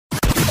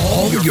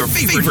all your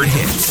favorite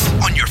hits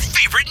on your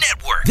favorite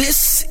network.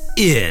 This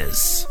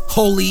is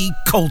Holy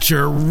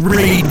Culture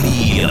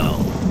Radio.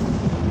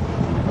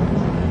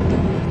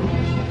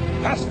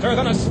 Faster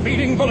than a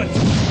speeding bullet.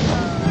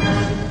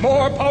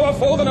 More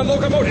powerful than a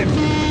locomotive.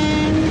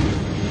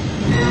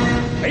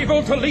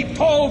 Able to leap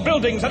tall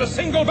buildings at a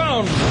single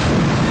bound.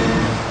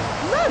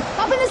 Look,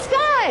 up in the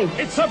sky.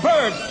 It's a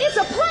bird. It's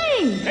a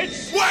plane.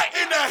 It's what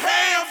in the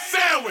ham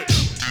sandwich?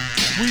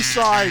 We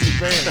sorry in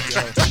advance,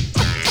 yo.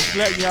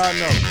 Let y'all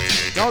know.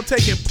 Don't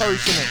take it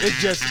personal. It's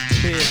just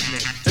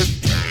business.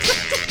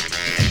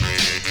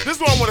 This is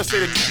what I want to say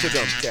to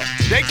them, Cat.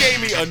 They gave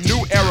me a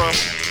new era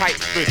type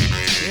fitting.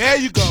 There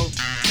you go.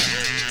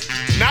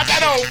 Not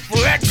that old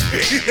flex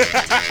fit. You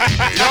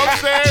know what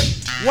I'm saying?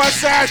 One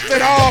size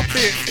fit all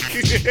fit.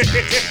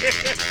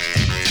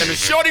 And the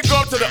shorty go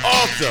up to the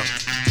altar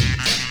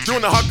doing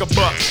the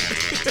huckabuck.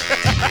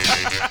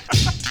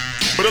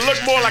 But it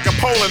looked more like a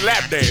pole and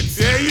lap dance.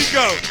 There you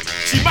go.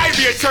 She might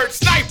be a church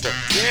sniper.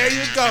 There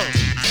you go.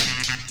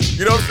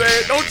 You know what I'm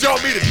saying? Don't jaw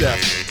me to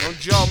death. Don't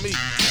jaw me.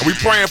 And we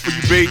praying for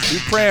you, B. We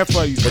praying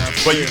for you.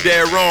 But you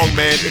dead wrong,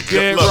 man.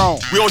 Dead Look, wrong.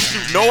 We don't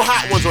shoot no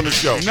hot ones on the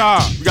show.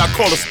 Nah. We gotta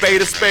call a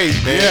spade,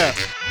 man. Yeah.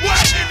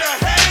 What in the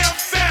ham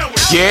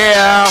sandwich?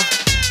 Yeah.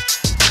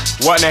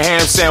 What in the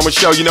ham sandwich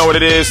show? You know what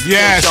it is?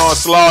 Yes. Sean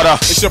Slaughter.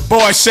 It's your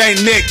boy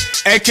Saint Nick,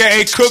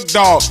 a.k.a. Cook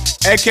Dog,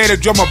 a.k.a. the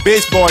drummer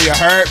bitch boy, you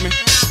heard me?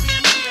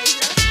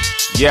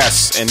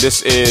 Yes, and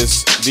this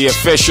is the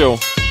official.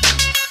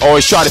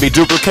 Always try to be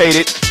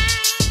duplicated.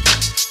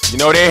 You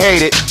know they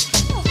hate it.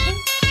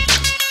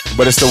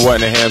 But it's the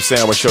What in the Ham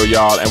Sandwich show,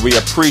 y'all. And we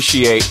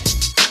appreciate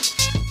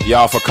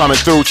y'all for coming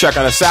through,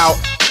 checking us out.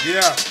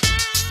 Yeah.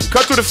 We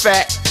cut through the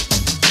fact.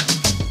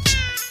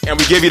 And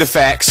we give you the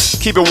facts.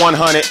 Keep it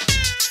 100.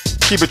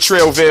 Keep it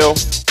Trillville.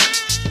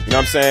 You know what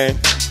I'm saying?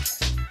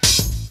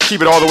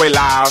 Keep it all the way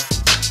live.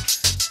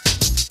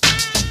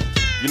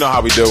 You know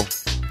how we do.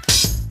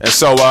 And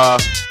so,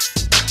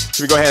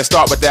 should we go ahead and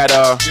start with that,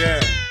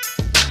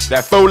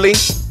 that Foley?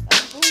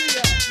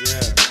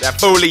 That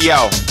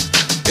Foley-o.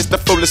 It's the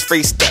Foolish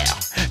Freestyle.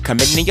 Come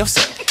in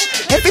yourself.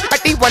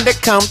 Everybody wanna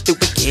come through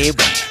and get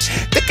right.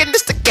 Thinking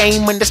it's the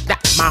game when it's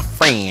not my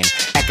friend.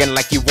 Acting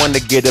like you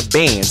wanna get a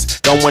Benz.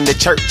 Going to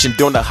church and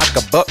doing a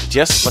huckabuck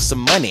just for some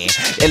money.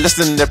 And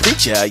listening to the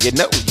preacher, you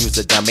know you's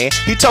a dummy.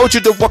 He told you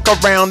to walk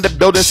around the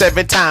building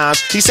 7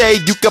 times. He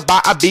said you could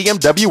buy a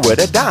BMW with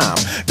a dime.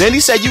 Then he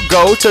said you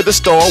go to the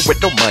store with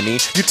no money.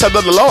 You tell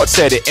her the Lord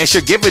said it and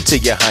she'll give it to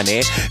you,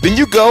 honey. Then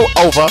you go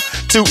over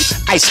to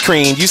ice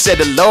cream. You said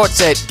the Lord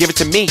said give it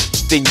to me.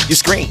 Then you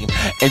scream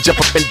and jump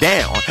up and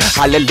down.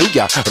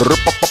 Hallelujah.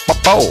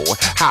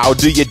 How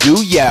do you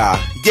do ya?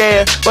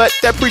 Yeah, but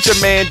that preacher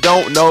man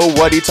don't know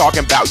what he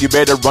talking about. You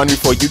better run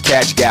before you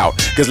catch gout.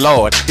 Cause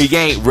Lord, he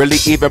ain't really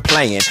even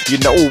playing. You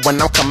know when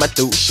I'm coming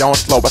through, Sean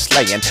Slaughter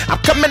slaying. I'm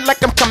coming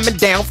like I'm coming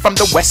down from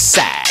the west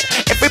side.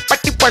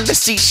 Everybody wanna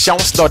see Sean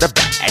Slaughter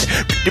bad.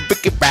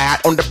 Pretty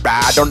ride on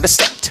the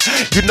set.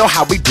 You know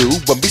how we do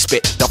when we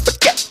spit, don't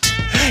forget.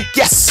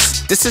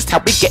 Yes, this is how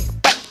we get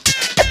wet.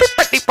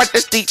 Everybody wanna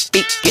see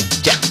me get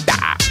jacked.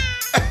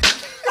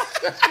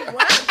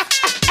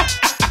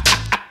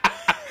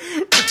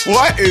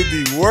 What in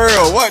the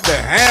world? What the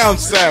ham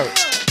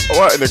sandwich?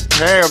 What in the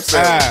ham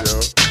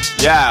sandwich,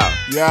 yo?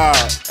 Yeah.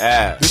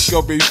 Yeah. This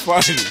gonna be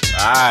funny.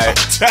 Alright.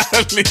 I'm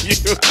telling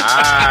you.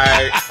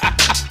 Alright.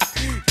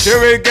 Here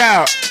we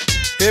go.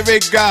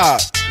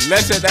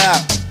 Let's it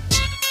out.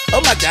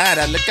 Oh my God,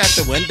 I look out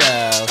the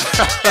window.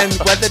 And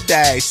what did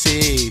I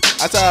see?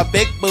 I saw a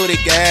big booty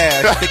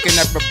girl sticking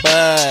up her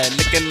butt,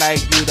 looking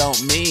like you don't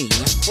mean.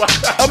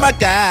 Oh my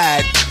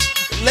God,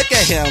 look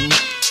at him.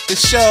 His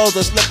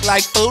shoulders look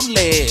like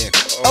bootleg.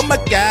 Oh my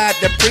God,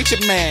 the preacher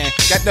man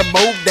got the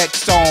move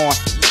decks on,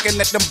 looking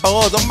at them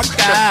balls. Oh my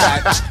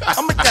God,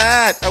 oh my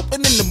God, I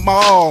went in the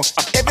mall.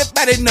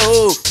 Everybody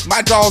knows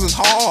my jaws is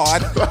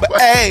hard,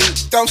 but hey,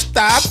 don't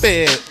stop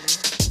it.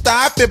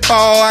 Stop it,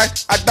 boy.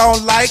 I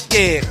don't like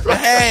it. But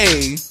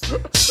hey,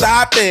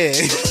 stop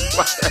it.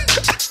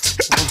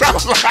 I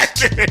don't like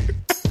it.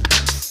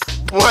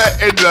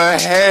 What in the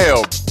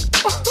hell?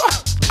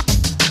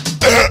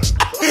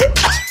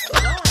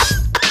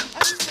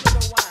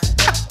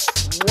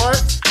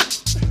 What?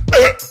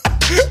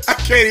 I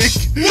can't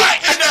eat. What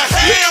in the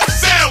ham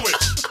sandwich?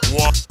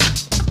 What?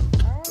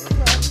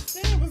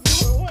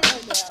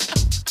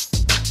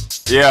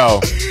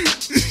 Yo.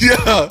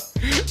 Yeah.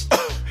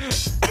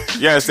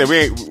 Yeah, so we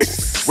ain't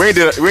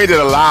did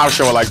a live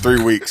show in like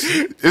 3 weeks.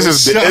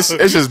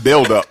 It's just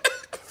build up.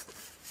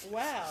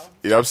 Wow.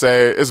 You know what I'm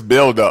saying? It's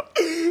build up.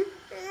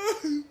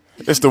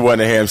 It's the What in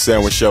the Ham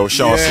Sandwich show.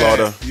 Sean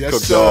Slaughter,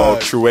 Cook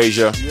Dog, True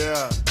Asia.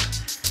 Yeah.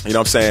 You know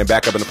what I'm saying?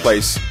 Back up in the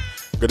place.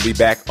 Good to be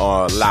back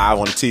on live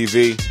on the TV.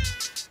 You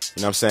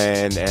know what I'm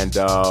saying? And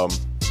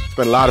it's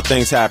been a lot of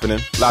things happening.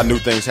 A lot of new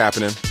things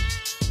happening.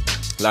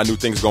 A lot of new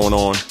things going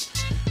on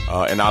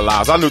in our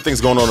lives. A lot of new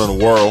things going on in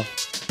the world.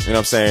 You know what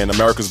I'm saying?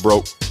 America's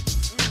broke.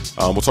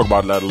 We'll talk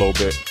about that a little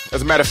bit.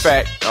 As a matter of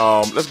fact,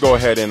 let's go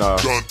ahead and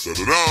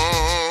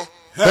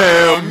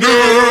Ham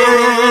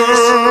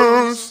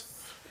News.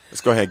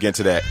 Let's go ahead and get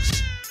into that.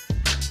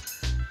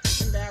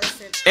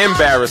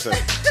 Embarrassing.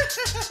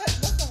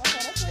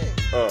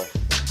 Oh.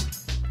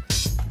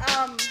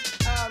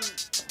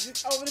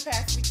 Over the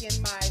past weekend,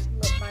 my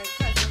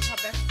cousin, her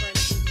best friend,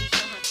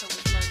 Nisha Hunter,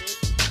 was murdered.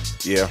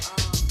 Yeah.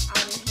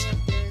 Out in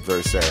Hampton.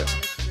 Very sad. On the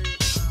street.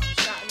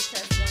 Shot in the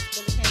chest once.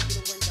 Bullet came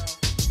through the window.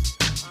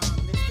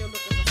 They're still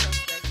looking for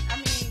suspects. I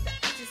mean,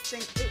 I just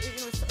think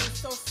it was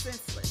so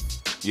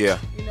senseless. Yeah.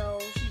 You know,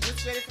 she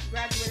just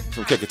graduated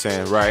from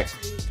Kickerton, right?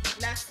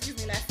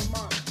 Last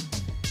month.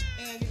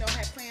 And, you know,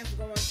 had plans to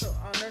go into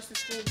nursing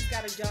school. She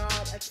got a job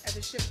at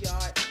the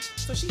shipyard.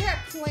 So she had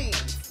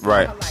plans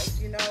right. for her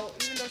life, you know.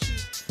 Even though she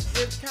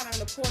lived kind of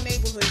in a poor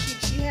neighborhood,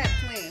 she had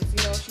plans,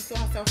 you know. She saw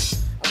herself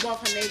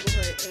above her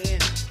neighborhood.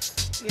 And,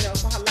 you know,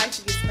 for her life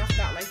to get snuffed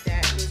out like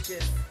that was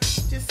just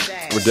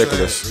sad.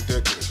 Ridiculous.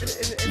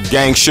 It's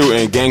gang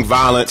shooting, gang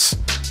violence.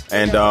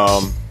 And,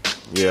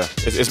 yeah,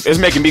 it's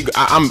making me.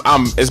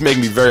 It's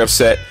making me very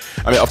upset.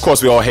 I mean, of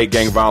course, we all hate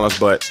gang violence,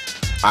 but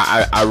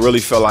I really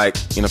feel like,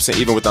 you know, what I'm saying,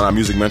 even within our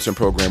music mentoring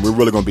program, we're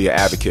really going to be an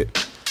advocate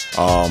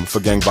for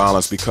gang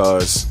violence,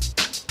 because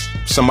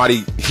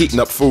somebody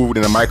heating up food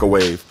in a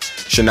microwave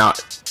should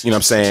not, you know,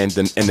 what I'm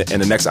saying, in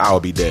the next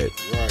hour be dead.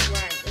 Right.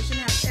 It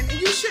shouldn't have, and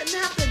you shouldn't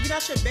have to get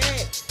out your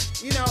bed,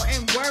 you know,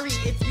 and worry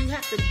if you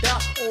have to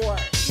duck or,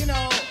 you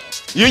know.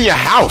 You're in your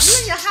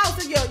house. You're in your house,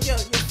 or your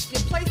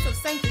place of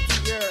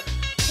sanctity, your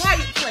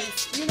quiet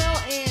place, you know,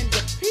 and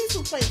your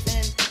peaceful place,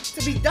 and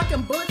to be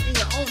ducking bullets in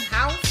your own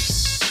house.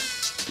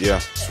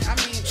 Yeah. I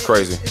mean, it's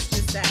crazy. It's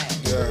just sad.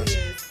 It really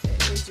is.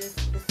 It's just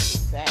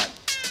sad.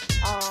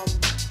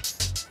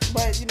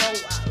 But you know,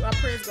 our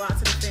prayers go out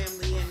to the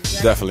family, and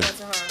definitely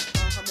to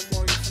her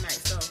memorial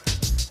tonight. So,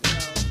 you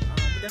know,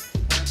 we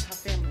definitely put her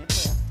family in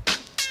prayer.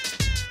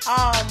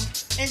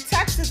 In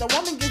Texas, a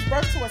woman gives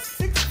birth to a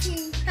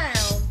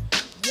 16-pound,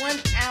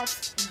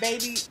 1-ounce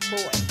baby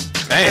boy.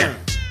 Damn.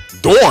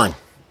 Dorn.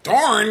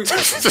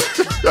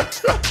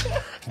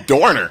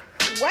 Dorner.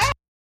 What?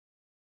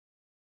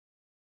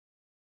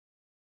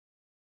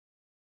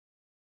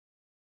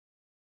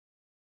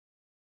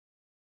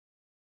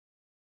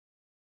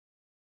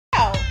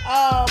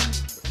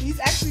 He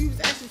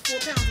was actually 4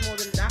 pounds more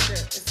than the doctor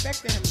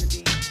expected him to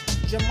be.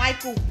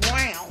 Jermichael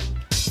Brown.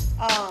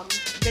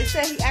 They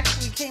said he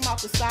actually came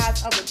out the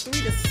size of a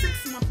 3 to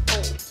 6 month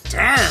old.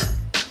 Damn.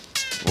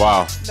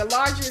 Wow. The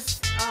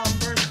largest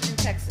birth in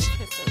Texas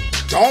history.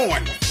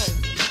 Dorn.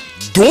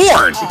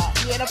 Dorn.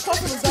 Yeah, and of course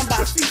it was done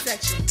by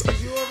C-section.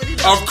 You already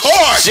know. Of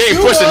course. She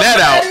ain't pushing that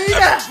out.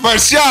 For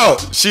sure.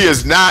 She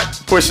is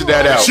not pushing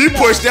that out. She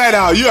pushed that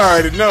out. You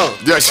already know.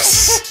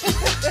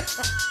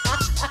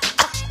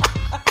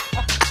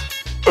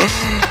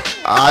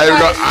 I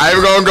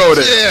ain't gonna go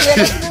there.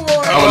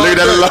 I'm gonna leave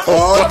that alone.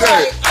 All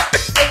day.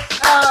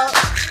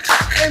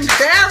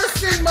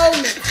 Embarrassing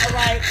moment, all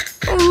right?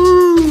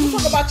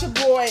 Talk about your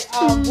boy,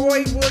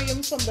 Roy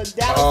Williams from the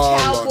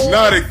Dallas Cowboys.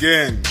 Not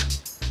again.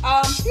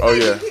 He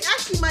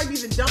actually might be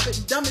the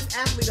dumbest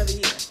athlete of the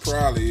year.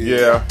 Probably.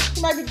 Yeah. He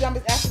might be the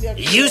dumbest athlete of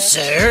the year. You,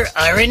 sir,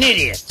 are an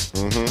idiot.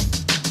 Mm-hmm.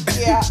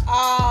 Yeah.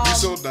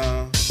 He's so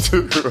dumb.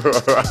 Did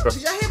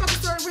y'all hear about the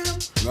story with him?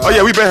 No. Oh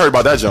yeah, we been heard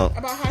about that jump.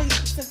 About how he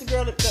sent the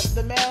girl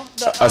the mail,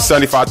 a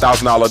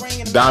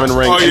 $75,000 diamond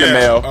ring in the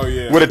mail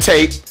with a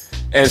tape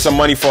and some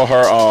money for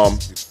her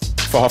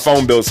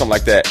phone bill, something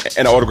like that,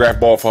 and an autograph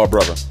ball for her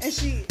brother. And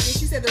she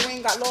said the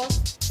ring got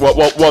lost. Well,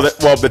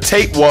 the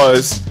tape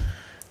was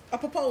a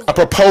proposal. A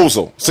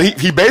proposal. So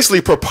he basically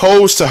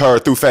proposed to her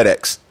through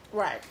FedEx.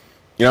 Right.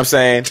 You know what I'm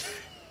saying?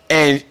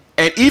 And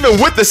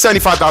even with the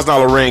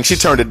 $75,000 ring, she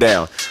turned it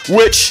down,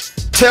 which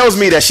tells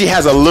me that she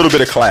has a little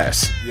bit of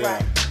class. Yeah.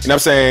 Right. You know what I'm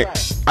saying?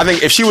 Right. I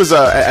think if she was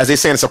as they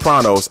say in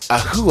Sopranos, a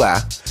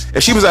hua.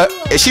 If she was a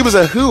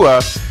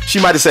hua, she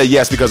might have said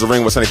yes because the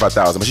ring was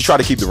 $75,000, but she tried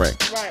to keep the ring.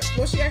 Right.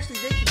 Well, she actually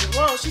did keep it.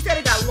 Well, she said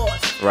it got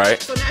lost.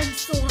 Right. So now he's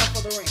suing her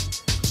for the ring.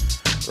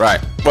 Right.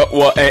 But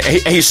and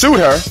he sued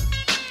her.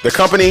 The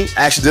company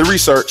actually did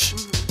research,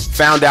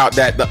 found out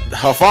that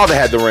her father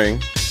had the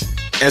ring,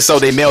 and so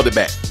they mailed it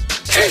back.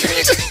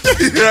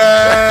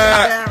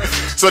 Yeah.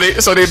 So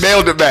they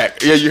mailed it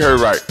back. Yeah, you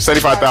heard right.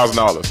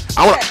 $75,000.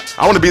 I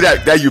want to be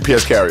that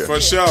UPS carrier. For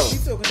sure. Me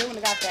too, because they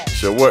wouldn't have got that.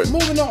 Sure would.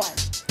 Moving on.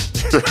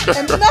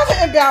 Another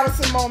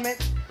embarrassing moment.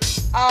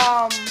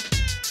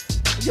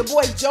 Your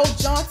boy Joe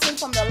Johnson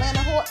from the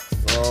Atlanta Hawks.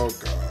 Oh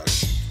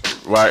gosh.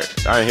 Right.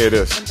 I ain't hear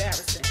this.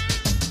 Embarrassing.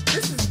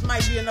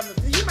 Might be another.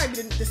 He might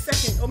be the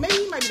second, or maybe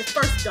he might be the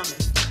first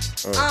dumbest.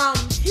 He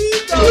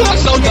goes. You are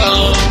so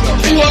dumb.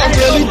 You are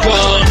really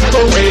dumb.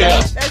 For real.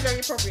 That's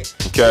very appropriate.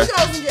 Okay. He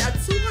goes and get a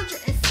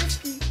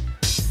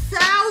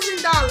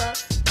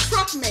 $250,000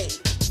 truck made,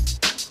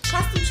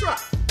 custom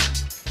truck.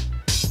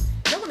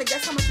 You want to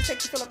guess how much it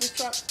takes to fill up this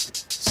truck?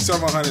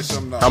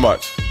 $700. How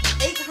much?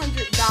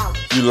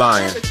 $800. You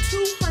lying? It has a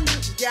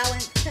 200-gallon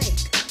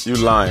tank. You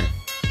lying?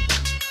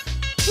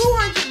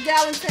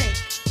 200-gallon tank.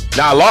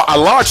 Now a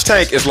large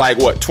tank is like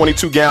what?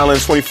 22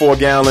 gallons, 24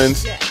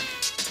 gallons. Yeah,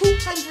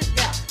 200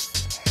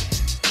 gallons.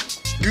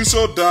 You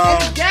so dumb.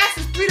 And if gas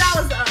is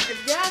 $3.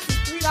 If gas is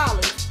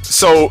 $3.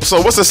 So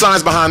what's the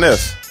science behind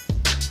this?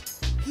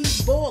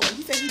 He's balling.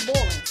 He said he's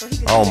balling, so he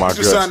can. Oh do my that. God.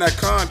 Just sign that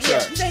contract.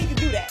 Yeah, he said he can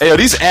do that. Hey, yo,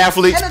 these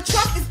athletes. And the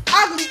truck is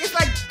ugly. It's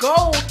like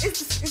gold.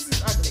 It's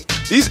just ugly.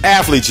 These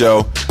athletes,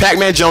 yo.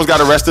 Pac-Man Jones got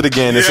arrested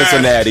again in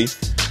Cincinnati.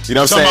 You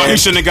know what I'm saying? He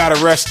shouldn't have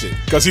got arrested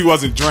because he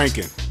wasn't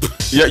drinking.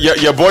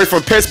 Your boy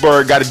from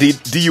Pittsburgh got a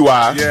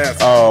DUI. Yeah.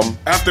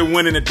 After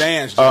winning the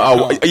dance.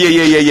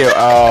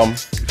 Yeah.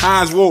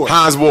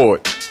 Hines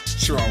Ward.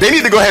 Sure. They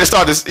need to go ahead and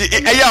start this.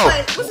 Hey, yo.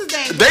 What's his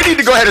name? They need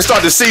to go ahead and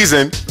start the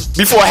season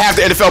before half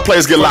the NFL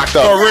players get locked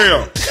up. For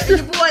real. And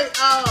your boy,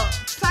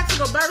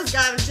 Plaxico Burress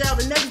got out of jail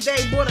the next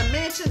day, bought a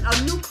mansion,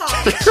 a new car,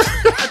 a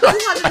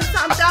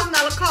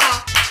 $200,000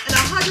 car, and a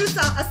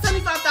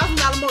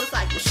 $75,000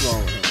 motorcycle. What's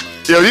wrong with him, man?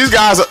 Yo, these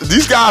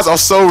guys are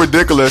so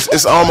ridiculous.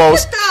 It's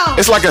almost,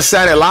 it's like a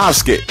Saturday Night Live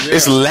skit. Yeah.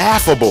 It's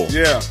laughable.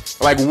 Yeah.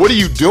 Like, what are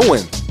you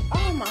doing?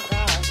 Oh my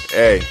God.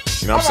 Hey,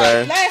 you know what I'm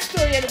saying? Last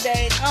story of the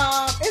day.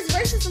 Is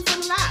racism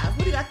still alive?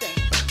 What do you guys think?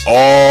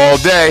 All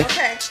day.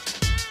 Okay.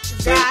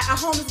 A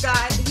homeless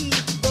guy, he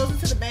goes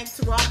into the bank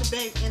to rob the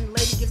bank, and the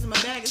lady gives him a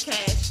bag of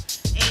cash,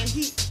 and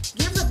he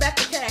gives her back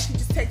the cash. He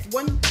just takes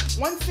one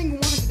single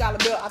 $100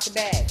 bill out the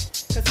bag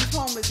because he's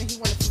homeless and he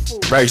wanted some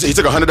food. Right, he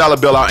took a $100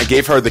 bill out and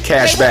gave her the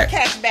cash back.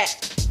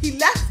 He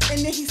left,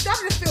 and then he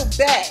started to feel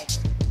bad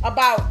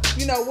about,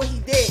 what he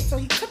did. So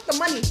he took the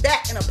money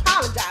back and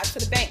apologized to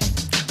the bank.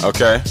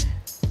 Okay.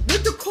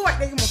 With the court,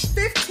 they gave him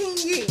 15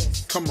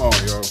 years. Come on,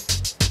 yo.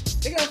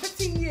 They gave him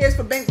 15 years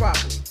for bank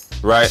robbery.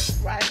 Right.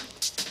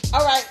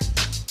 All right.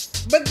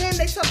 But then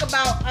they talk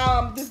about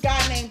this guy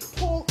named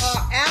Paul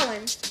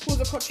Allen,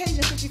 who's a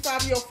Caucasian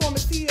 55-year-old former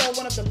CEO of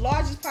one of the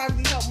largest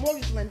privately held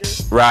mortgage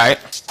lenders. Right.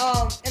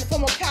 And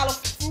from Ocala,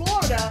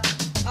 Florida,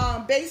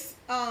 based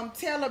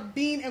Taylor,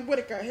 Bean and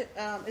Whitaker.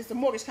 It's the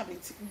mortgage company,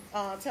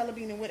 Taylor,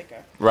 Bean and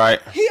Whitaker.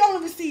 Right. He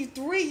only received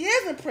 3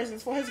 years in prison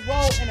for his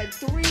role in a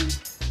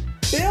 $3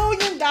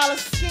 billion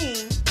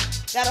scheme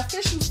that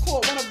officials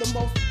called one of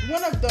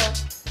the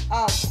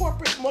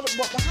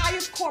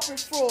highest corporate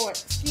fraud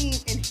scheme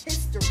in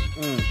history.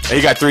 And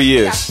he got 3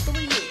 years. He got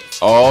 3 years.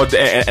 Oh,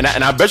 and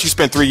I bet you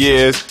spent 3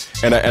 years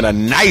in a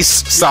nice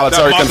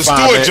solitary confinement.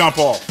 Martha Stewart jump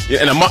off.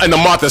 Yeah, in the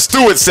Martha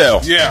Stewart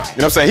cell. Yeah. You know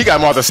what I'm saying? He got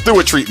Martha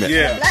Stewart treatment.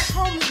 The black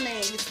homeless man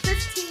is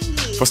 15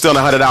 years. For stealing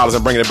 $100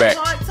 and bringing it back.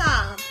 Hard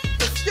time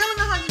for stealing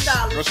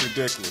 $100. That's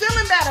ridiculous.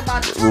 Feeling bad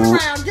about it. Turn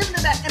around, giving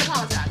it back, and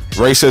apologizing.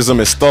 Racism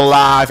is still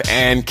alive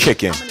and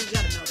kicking. I'm gonna need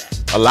y'all to know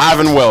that. Alive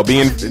and well,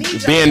 being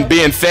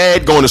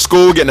fed, going to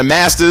school, getting a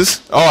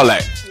master's, all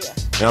that. Yeah. You know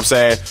what I'm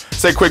saying?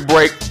 Take a quick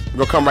break. We're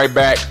gonna come right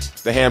back.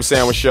 The Ham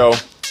Sandwich Show.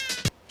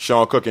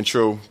 Sean Cook and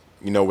True.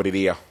 You know what it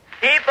is.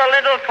 Keep a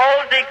little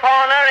cozy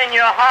corner in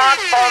your heart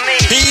for me.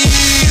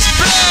 He's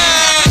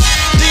back,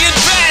 the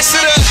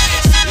ambassador,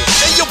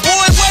 and your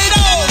boy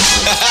Wado.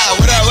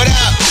 What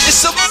up?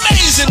 It's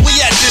amazing we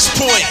at this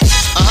point.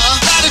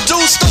 Lot of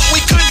dudes thought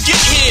we couldn't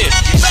get here.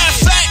 Matter of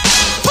fact,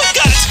 put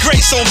God's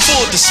grace on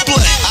full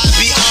display. I'd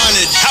be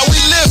honored. How we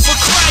live for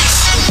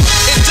Christ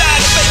and die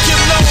to make Him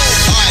known.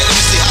 All right, let me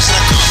see. How should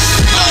I come?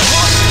 No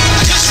hook,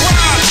 just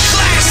rhyme,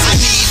 classic. I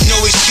need no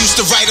excuse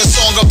to write a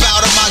song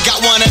about Him. I got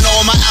one in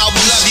all my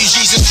albums. Love you,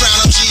 Jesus.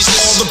 Drown Him, Jesus.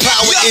 All the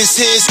power is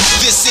His.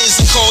 This is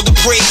a call to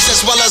praise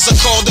as well as a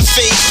call to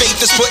faith.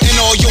 Faith is putting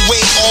all your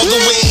weight all the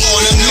way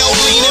on Him. No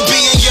leaning,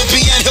 being your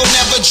being, He'll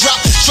never drop.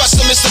 Trust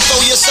Him is to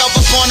throw yourself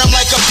upon Him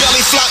like a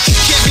belly flop.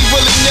 Can't be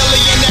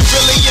willy-nilly, and that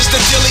really is the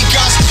dilly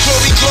goss.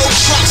 Glory globe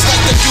trots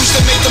like the dudes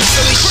that make them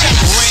silly shots.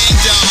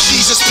 Random.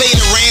 Jesus paid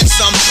a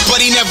ransom,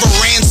 but He never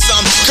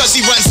ransom. Cause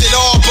He runs it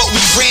all, but we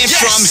ran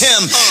from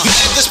Him. Now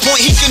at this point,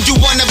 He can do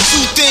one of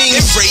two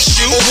things. Embrace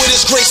you, or with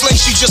His grace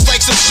lace you just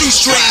like some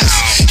shoestrings.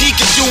 He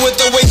can do it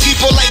the way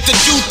people like to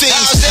do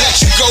things.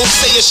 Let you go,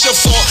 say it's your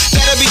fault.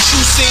 That'll be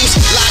true seems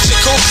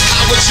logical.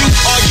 How would you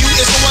argue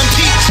it's the one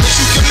peep that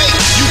you can make?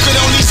 You could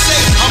only say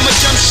I'm a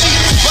dumb sheep,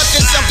 but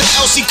there's something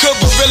else He could,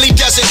 but really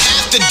doesn't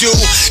have to do.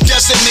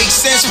 Doesn't make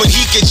sense, but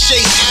He can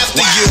chase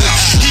after you.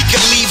 He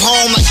can leave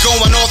home like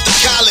going off to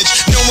college,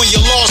 knowing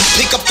you're lost,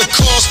 pick up the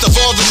cost of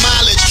all the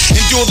mileage,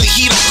 endure the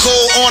heat of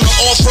cold on the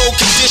off-road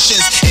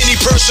conditions. Any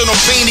personal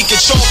pain, He can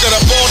chalk it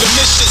up all the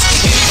missions.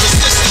 Any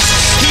resistance,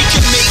 He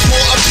can make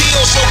more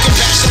appeal. Show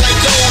compassion like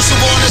those who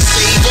wanna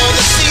save all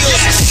the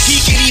seals. He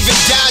can even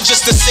die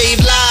just to save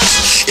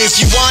lives.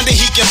 If you wander,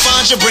 He can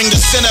find you, bring the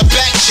sinner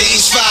back.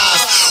 James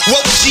 5.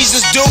 What would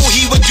Jesus do?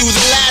 He would do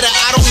the latter.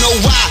 I don't know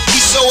why.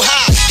 He's so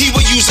high. He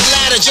would use a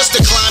ladder just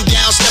to climb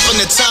down. Step in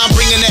the time,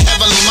 bringing the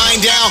heavenly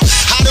mind down.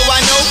 How do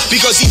I know?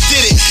 Because He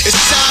did it. It's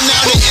time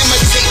now to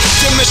imitate,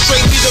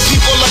 demonstrate. We the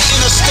people are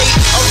in a state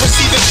of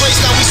receiving grace.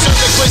 Now we serve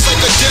the grace like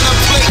a dinner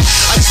plate.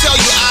 I tell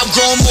you, I've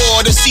grown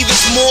more to see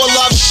this more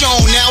love shown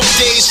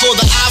nowadays for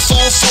the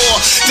iPhone 4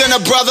 than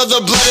a brother.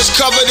 The blood is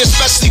covered,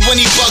 especially when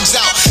he bugs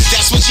out.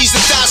 That's when Jesus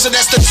died, so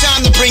that's the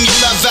time to bring your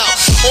love out.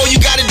 All you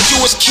gotta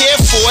do is care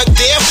for it.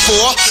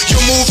 Therefore,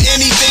 you'll move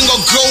anything or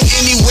go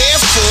anywhere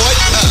for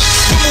it.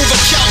 We'll move a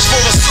couch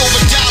for a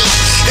silver dollar.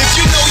 If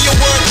you know you're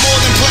worth more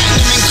than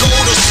platinum and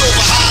gold or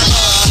silver,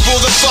 holla. Will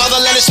the Father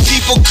let His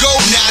people go?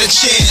 Not a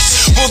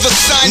chance. Will the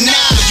Son?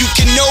 Nah, you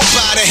can know by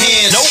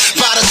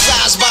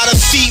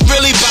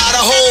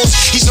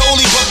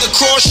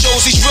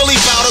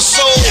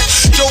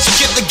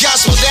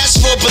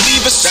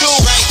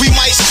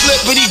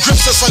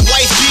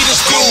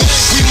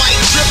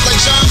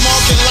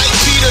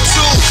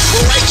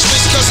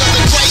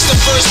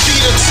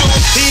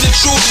Be the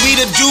truth, we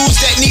the dudes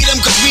that need them,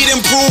 cause we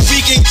improve.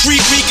 We can creep,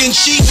 we can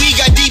cheat, we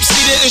got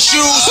deep-seated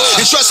issues.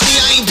 And trust me,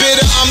 I ain't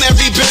bitter, I'm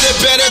every bit of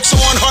better.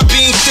 Torn heart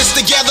being stitched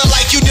together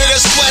like you did a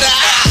sweater.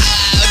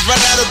 Let's run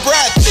out of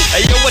breath.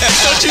 Hey, yo, what?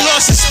 Don't you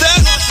lost a step?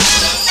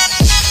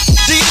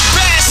 The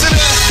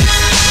ambassador.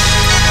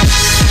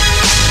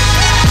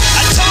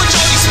 I told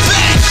you he's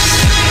back.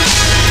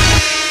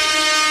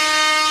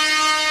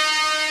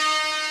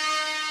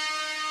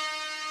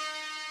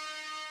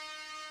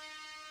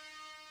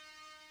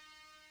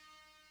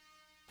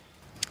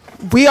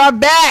 We are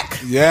back.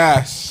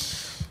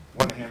 Yes.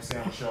 One ham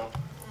sandwich show.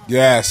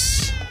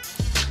 Yes.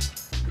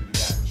 Good to be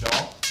back with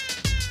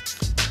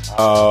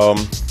y'all.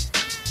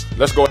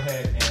 Let's go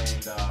ahead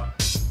and I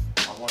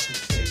want to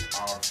take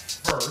our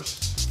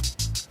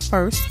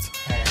first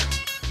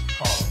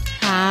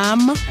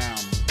Ham.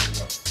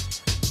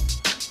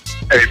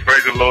 Hey,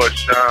 praise the Lord,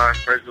 Sean.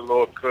 Praise the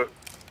Lord, Cook.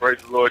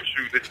 Praise the Lord,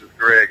 Chu. This is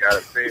Greg out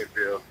of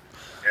Fayetteville.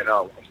 And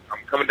I'm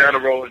coming down the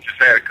road and just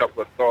had a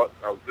couple of thoughts.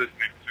 I was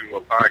listening to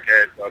a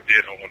podcast I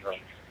did on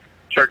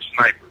Church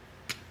Sniper.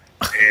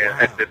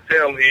 And at the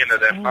tail end of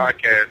that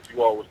podcast,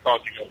 you all was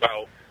talking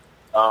about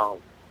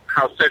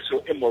how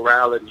sexual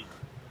immorality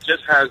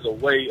just has a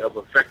way of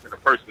affecting a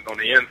person on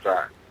the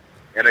inside.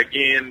 And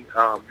again,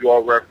 you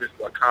all referenced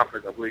a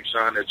conference, I believe,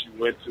 Sean, that you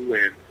went to,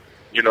 and,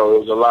 you know, there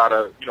was a lot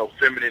of, you know,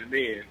 feminine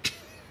men.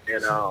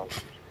 And,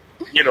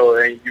 you know,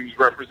 and you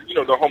referenced, you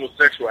know, the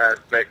homosexual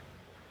aspect.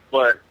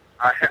 But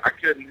I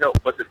couldn't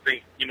help but to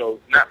think, you know,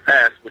 not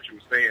past what you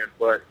were saying,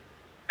 but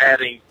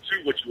adding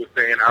to what you were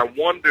saying, I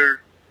wonder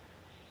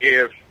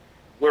if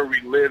where we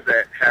live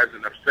at has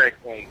an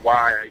effect on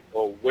why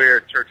or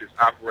where churches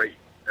operate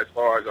as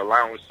far as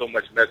allowing so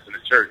much mess in the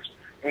church.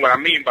 And what I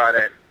mean by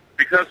that,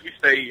 because we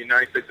say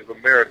United States of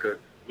America,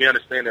 we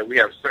understand that we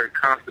have certain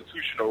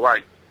constitutional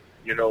rights,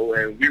 you know,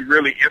 and we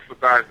really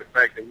emphasize the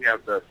fact that we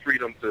have the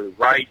freedom to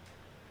write,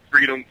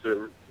 freedom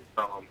to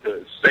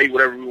say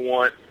whatever we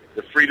want,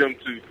 the freedom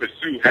to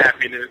pursue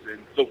happiness and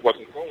so forth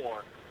and so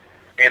on.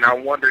 And I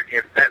wonder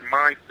if that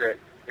mindset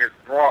is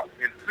brought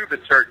into the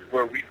church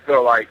where we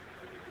feel like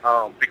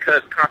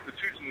because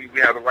constitutionally we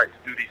have the right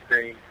to do these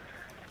things,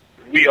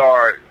 we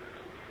are,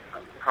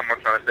 how am I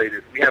trying to say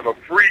this, we have a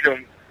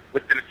freedom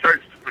within the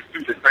church to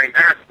pursue the same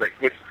aspects,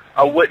 which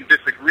I wouldn't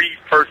disagree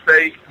per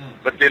se,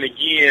 but then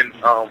again,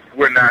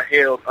 we're not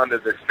held under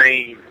the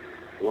same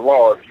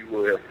law, if you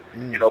will.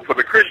 You know, for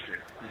the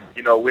Christians,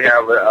 you know, we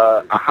have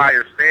a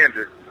higher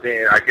standard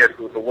than I guess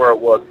what the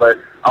world was. But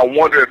I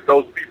wonder if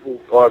those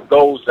people or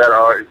those that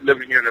are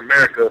living here in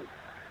America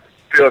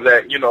feel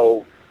that, you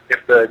know,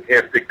 if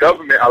the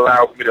government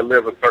allows me to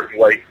live a certain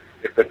way,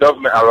 if the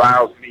government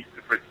allows me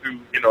to pursue,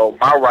 you know,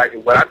 my right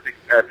and what I think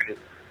is happiness,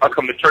 how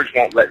come the church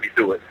won't let me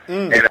do it?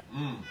 And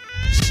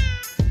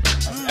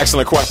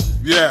excellent question.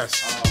 Yes.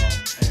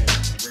 And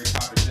great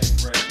topic.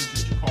 Thanks, Greg.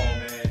 Appreciate your call,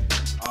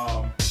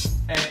 man.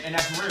 And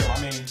that's real.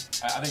 I mean,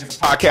 I think it's a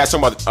podcast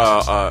talking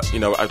about, you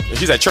know,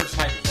 he's at Church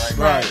Snipers,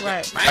 right?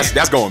 Right.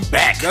 That's going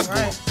back. That's Right.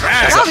 going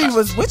back. I probably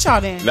was with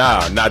y'all then.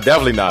 Nah,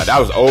 definitely not. That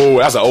was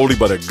old. That's an oldie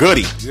but a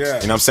goodie. Yeah. You know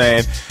what I'm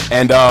saying?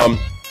 And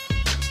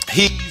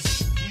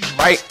he's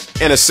right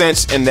in a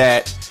sense in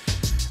that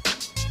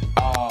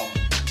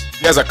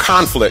there's a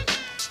conflict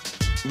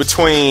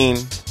between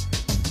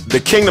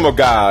the kingdom of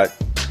God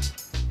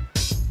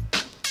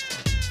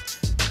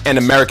and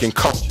American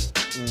culture.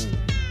 You know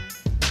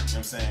what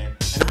I'm saying?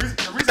 And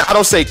the reason I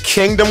don't say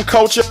kingdom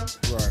culture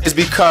is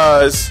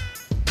because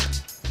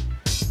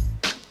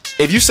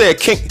if you say a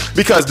king,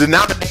 because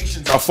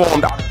denominations are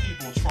formed out of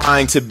people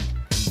trying to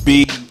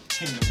be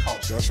kingdom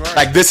culture. That's right.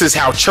 Like, this is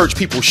how church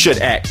people should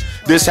act.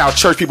 This is how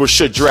church people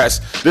should dress.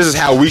 This is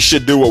how we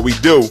should do what we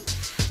do.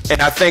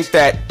 And I think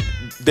that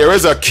there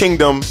is a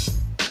kingdom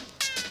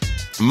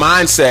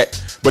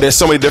mindset, but there's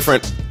so many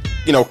different,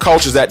 you know,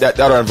 cultures that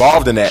are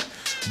involved in that.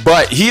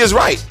 But he is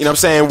right, you know what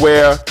I'm saying,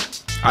 where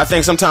I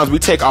think sometimes we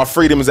take our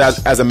freedoms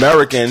as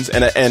Americans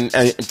and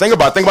think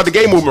about the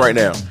gay movement right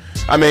now.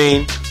 I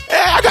mean,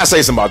 I gotta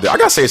say something about that. I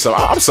gotta say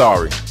something. I'm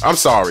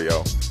sorry,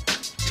 yo.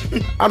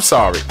 I'm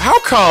sorry. How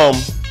come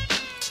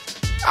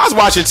I was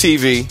watching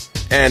TV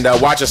and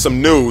watching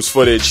some news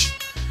footage,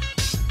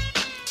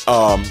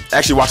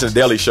 actually watching The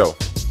Daily Show,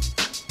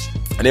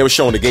 and they were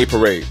showing the gay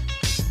parade.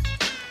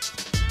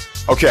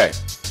 Okay.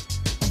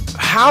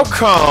 How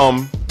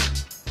come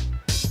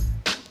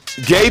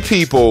gay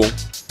people,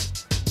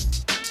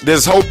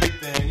 this whole big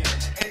thing,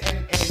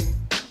 and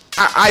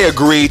I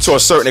agree to a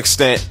certain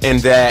extent in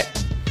that,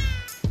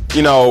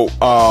 you know,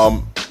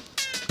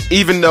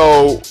 even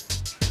though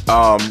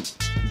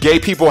gay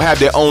people have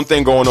their own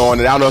thing going on,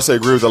 and I don't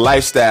necessarily agree with the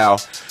lifestyle,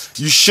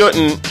 you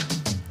shouldn't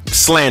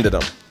slander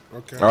them.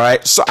 Okay. All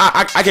right? So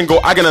I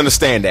can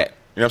understand that.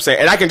 You know what I'm saying?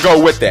 And I can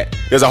go with that.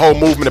 There's a whole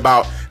movement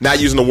about not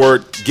using the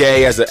word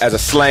gay as a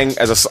slang,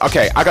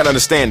 okay, I can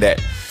understand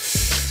that.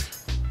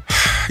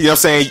 You know what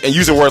I'm saying? And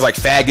using words like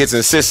faggots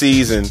and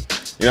sissies and,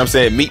 you know what I'm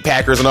saying, meat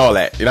packers and all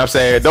that. You know what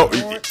I'm saying?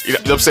 You know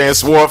what I'm saying?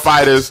 Sword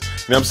fighters, you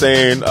know what I'm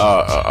saying?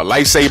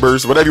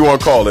 Lightsabers, whatever you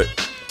want to call it.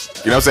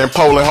 You know what I'm saying?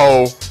 Pole and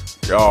hole.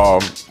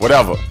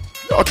 whatever.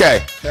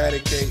 Okay. Patty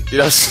cake. You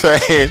know what I'm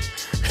saying?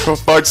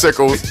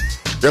 Fudgsicles. You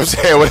know what I'm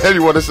saying? Whatever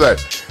you want to say.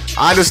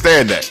 I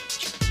understand that.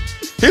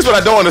 Here's what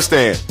I don't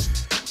understand.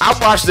 I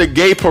watched the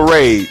gay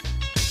parade,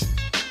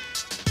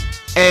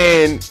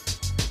 and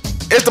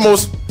it's the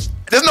most,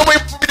 there's no way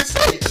for me to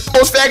say it. It's the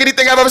most faggoty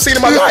thing I've ever seen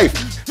in my life.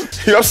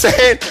 You know what I'm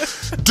saying?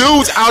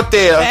 Dudes out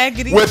there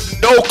faggoty. With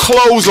no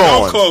clothes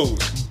on. No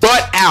clothes.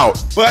 Butt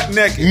out. Butt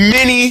naked.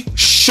 Mini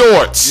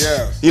shorts.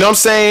 Yeah. You know what I'm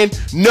saying?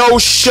 No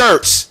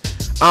shirts.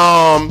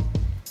 And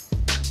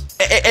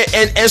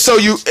so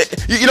you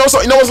know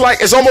it's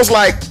like, it's almost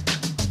like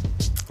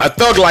a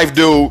Thug Life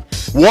dude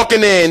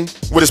walking in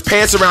with his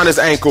pants around his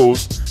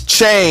ankles,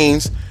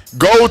 chains,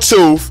 gold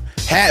tooth,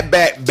 hat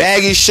back,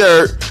 baggy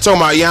shirt, talking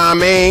about, you know what I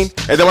mean?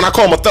 And then when I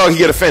call him a thug, he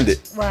get offended.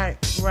 Right.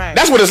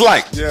 That's what it's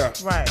like. Yeah.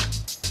 Right.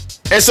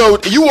 And so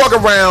you walk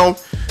around,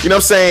 you know what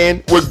I'm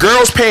saying, with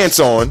girls' pants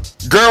on,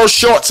 girls'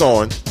 shorts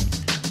on.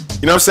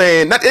 You know what I'm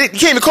saying? You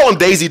can't even call them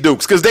Daisy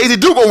Dukes, because Daisy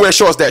Duke won't wear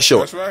shorts that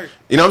short. That's right.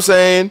 You know what I'm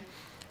saying?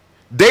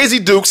 Daisy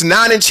Dukes,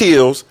 9-inch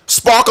heels,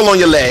 sparkle on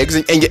your legs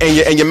and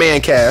your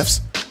man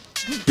calves.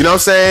 You know what I'm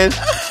saying?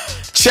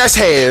 Chest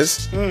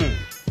hairs,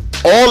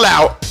 all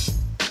out,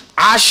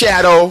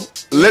 eyeshadow,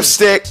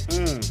 lipstick,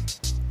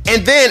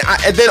 and then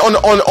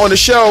on the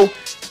show,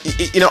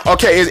 you know,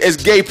 okay, it's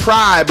gay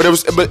pride, but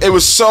it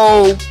was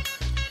so,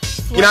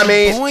 you know what I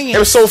mean? It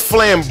was so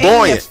flamboyant.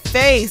 In your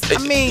face. I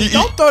mean,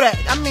 don't throw that.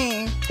 I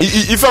mean,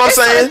 you feel what I'm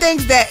saying? Certain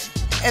things that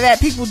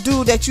people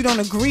do that you don't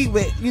agree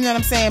with, you know what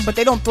I'm saying? But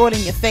they don't throw it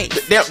in your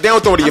face. They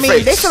don't throw it in your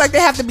face. They feel like they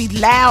have to be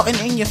loud and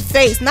in your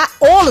face. Not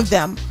all of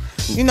them,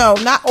 you know,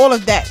 not all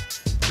of that,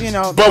 you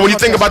know. But when you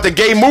think about the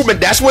gay movement,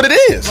 that's what it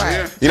is.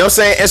 Right. You know what I'm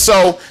saying? And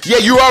so, yeah,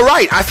 you are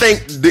right. I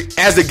think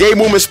as the gay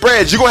movement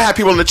spreads, you're going to have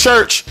people in the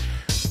church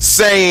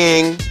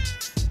saying,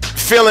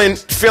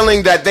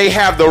 feeling that they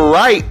have the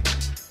right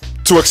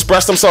to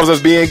express themselves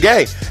as being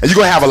gay. And you're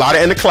going to have a lot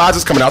of in the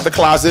closets coming out the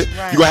closet.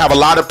 Right. You're going to have a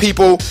lot of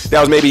people that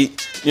was maybe,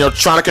 you know,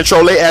 trying to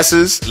control their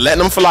S's,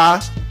 letting them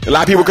fly. A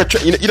lot of people,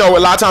 you know, a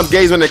lot of times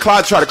gays when they're in the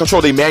closet try to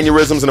control their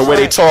mannerisms and the way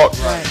they talk.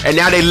 Right. And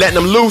now they letting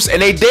them loose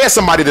and they dare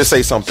somebody to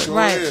say something.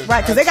 Right,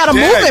 because they got a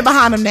movement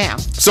behind them now.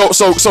 So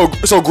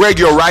Greg,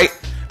 you're right.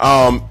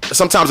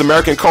 Sometimes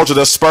American culture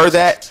does spur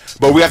that,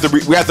 but we have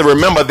to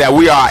remember that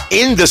we are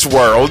in this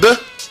world.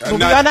 But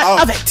we are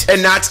not of it.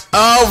 And not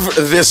of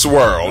this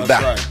world.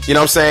 Right. You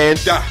know what I'm saying?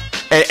 Yeah.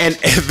 And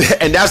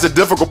that's the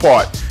difficult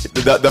part.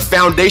 The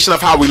foundation of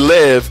how we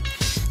live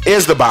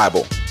is the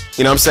Bible.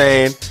 You know what I'm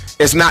saying?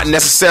 It's not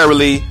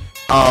necessarily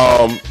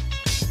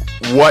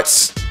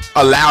what's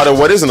allowed or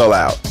what isn't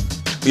allowed.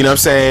 You know what I'm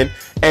saying?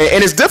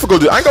 And it's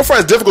difficult to do. I ain't gonna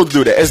front, it's difficult to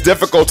do that. It's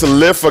difficult to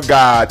live for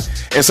God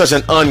in such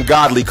an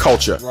ungodly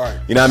culture. Right.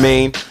 You know what I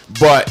mean?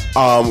 But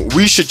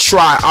we should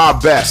try our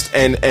best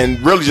and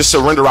really just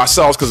surrender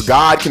ourselves, because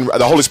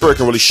the Holy Spirit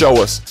can really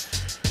show us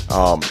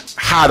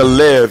how to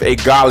live a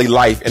godly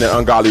life in an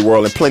ungodly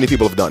world. And plenty of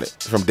people have done it,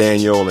 from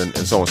Daniel and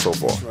so on and so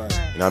forth. Right.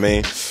 You know what I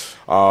mean?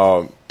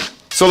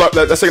 So look,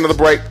 let's take another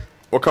break.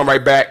 We'll come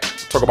right back,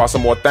 talk about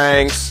some more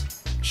things.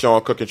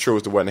 Sean Cook and True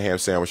is the Wet and Ham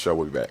Sandwich Show.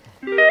 We'll be back.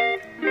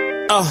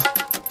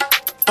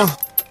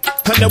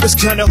 I know it's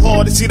kinda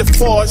hard to see the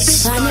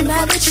force, and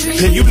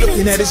you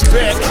looking at his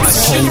back.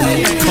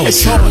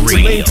 It's hard to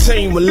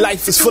maintain when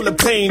life is full of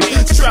pain.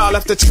 Trial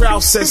after trial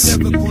says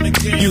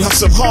you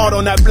hustle hard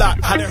on that block.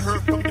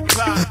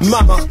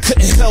 Mama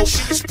couldn't help.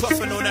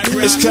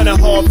 It's kinda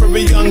hard for a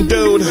young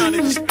dude. Your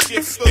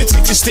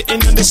teachers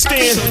didn't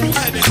understand.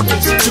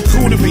 Too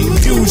cool to be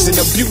used and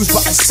abused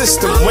by a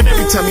system. When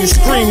every time you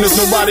scream, there's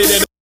nobody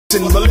that.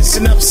 But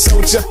listen up,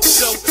 soldier.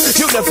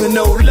 You'll never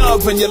know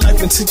love in your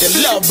life until you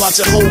love by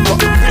Jehovah.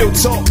 Real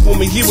talk,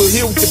 homie, he will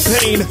heal your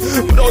pain.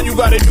 But all you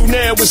gotta do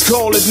now is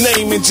call his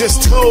name and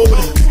just hold.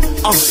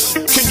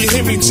 Can you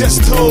hear me?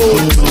 Just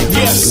hold.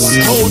 Yes,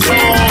 hold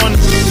on.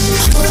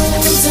 Hold on,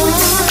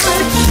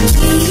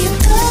 keep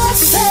the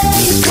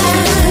faith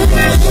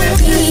and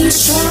be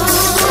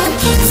strong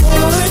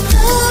for the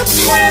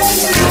pain.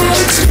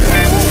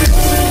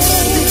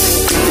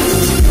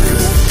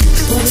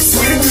 For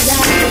someone yes.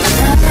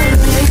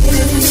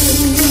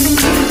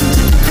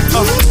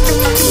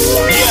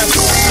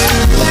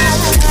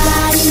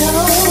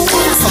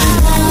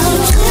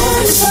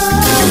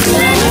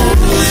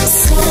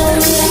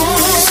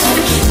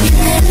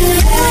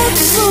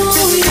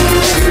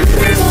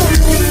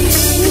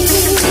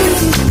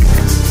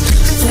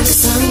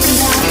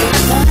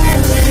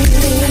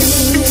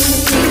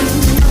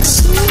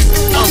 I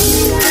know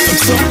so I'm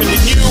talking to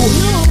you,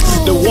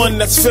 the one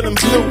that's feeling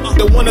blue,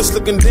 the one that's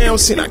looking down,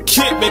 saying I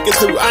can't make it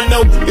through. I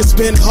know it's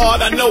been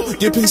hard, I know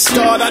you've been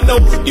scarred, I know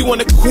you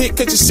wanna quit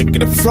cause you're sick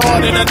of the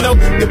fraud, and I know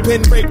you've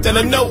been raped, and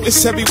I know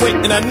it's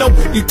heavyweight, and I know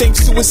you think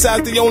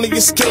suicide's the only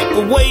escape,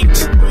 but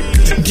wait,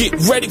 get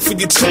ready for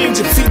your change.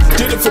 If he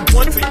did it for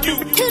one for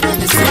you,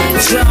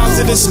 trials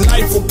of this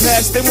life will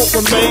pass, they won't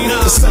remain.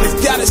 The sun has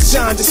gotta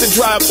shine just to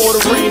dry up all the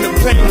rain. The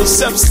pain will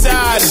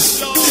subside.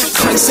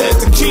 Christ has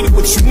the key to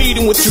what you need,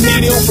 and what you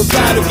need he'll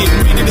provide. Get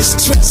rid of the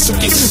stress, so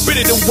get rid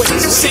of the weight.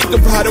 So say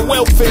goodbye to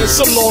welfare.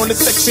 So long, the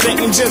section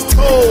ain't just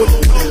told.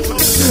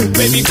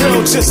 Baby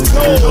girl, just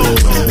hold.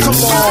 Come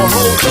on,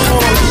 hold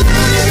on.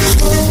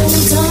 Hold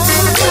on,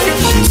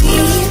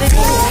 keep the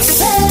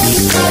faith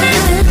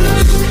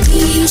and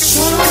be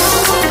strong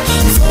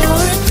for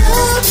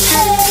the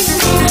pain.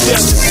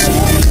 Yes.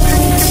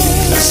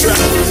 That's right.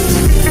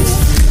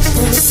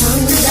 For the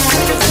song that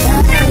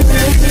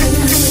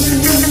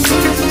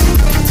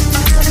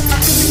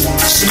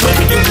So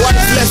maybe your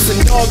wife left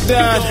and dog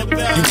died.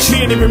 You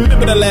can't even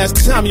remember the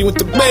last time you went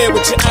to bed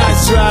with your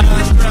eyes dry.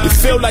 You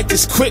feel like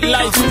this quit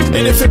life,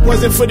 and if it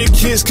wasn't for the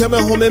kids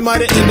coming home, it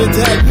might have ended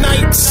that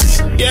night.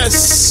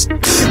 Yes,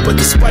 but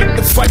despite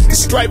the fight, the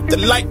stripe, the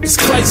light is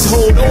Christ.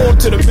 Hold on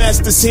to the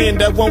master's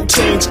hand that won't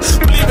change.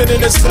 Believing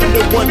in the Son,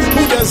 the one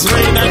who does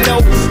reign. I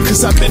know,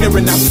 cause I've been there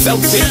and I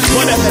felt it.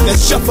 When I had to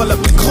shuffle up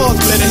the cards,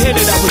 let a hand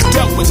that I was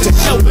dealt with to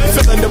help.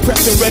 Feeling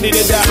depressed and ready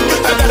to die.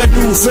 I got a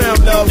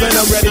newfound love and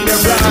I'm ready to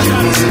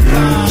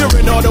ride.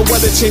 During all the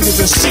weather changes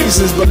and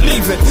seasons,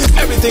 believing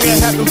everything that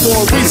happened for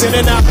a reason.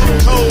 And I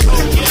hold,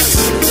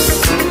 yes,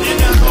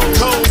 and I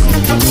hold.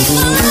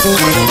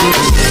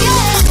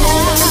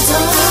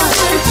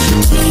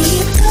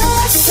 keep the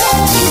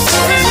faith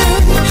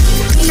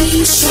and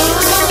be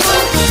strong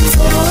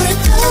for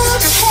the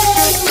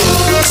pain.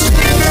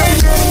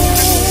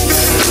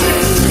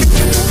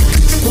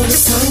 For the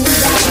song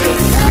that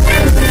God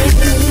knows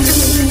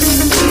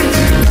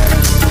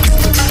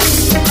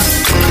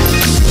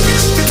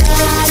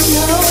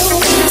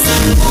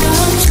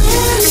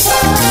I'm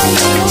so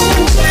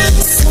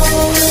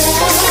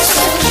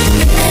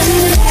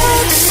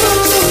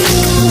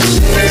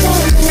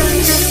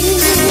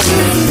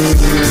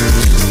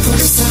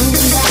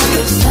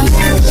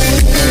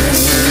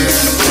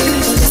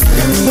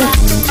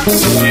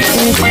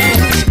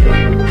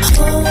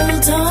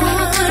hold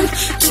on,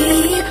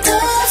 keep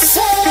the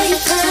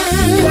faith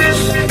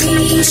and be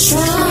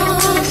strong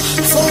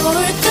for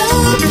the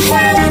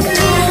pain.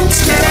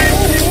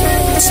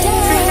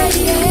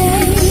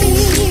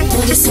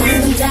 For the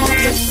sun that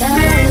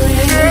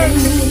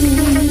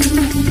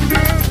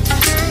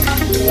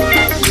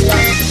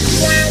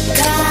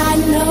God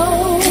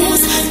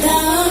knows the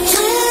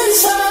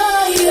plans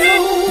for you,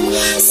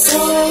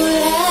 so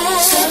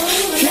let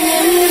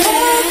Him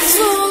work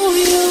through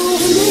you.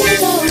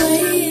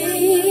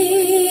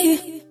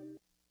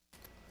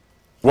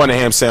 One the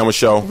Ham Sandwich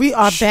Show. We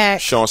are back.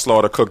 Sean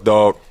Slaughter, Cook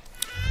Dog,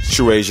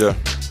 True Asia.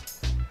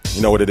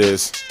 You know what it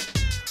is.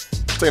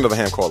 Take another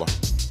ham caller.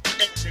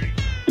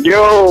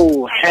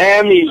 Yo,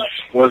 Hammies,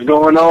 what's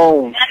going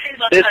on?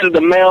 This is the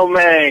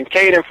mailman,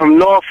 Caden from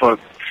Norfolk.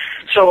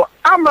 So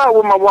I'm out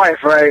with my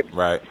wife, right?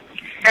 Right.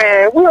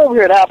 And we're over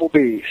here at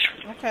Applebee's,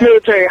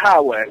 Military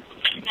Highway.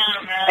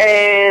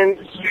 And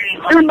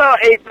it's about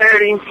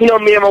 8:30. You know,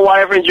 me and my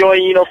wife are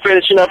enjoying,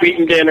 finishing up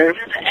eating dinner.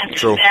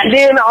 True.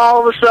 Then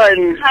all of a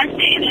sudden,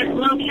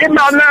 it's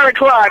about 9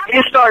 o'clock,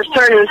 it starts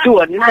turning into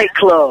a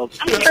nightclub.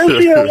 And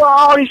seeing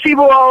all these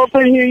people all up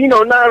in here,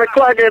 9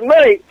 o'clock at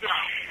night.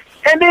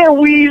 And then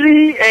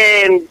Weezy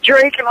and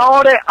Drake and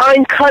all that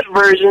uncut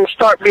versions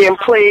start being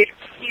played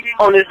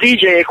on this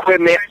DJ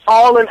equipment,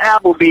 all in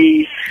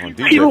Applebee's.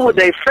 People with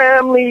their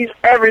families,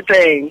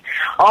 everything.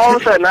 All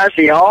of a sudden, I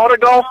see all the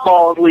golf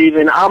balls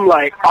leaving. I'm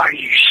like, are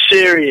you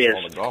serious?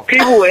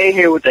 People in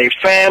here with their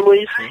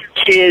families,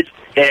 kids,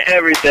 and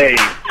everything.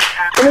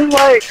 And it's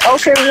like,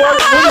 okay, what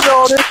is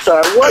all this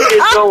stuff? What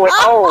is going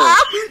on?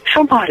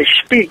 Somebody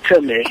speak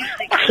to me,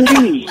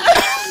 please.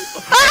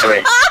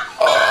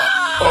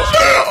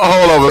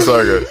 Hold on a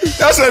second.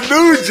 That's a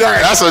new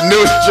joint. That's a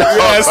new joint.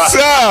 Yes,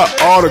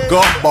 sir. All the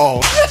golf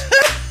balls.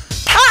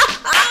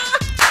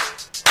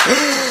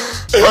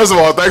 First of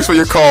all, thanks for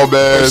your call,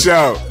 man.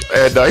 Sure.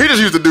 And he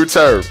just used a new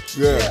term.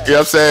 Yeah. You know what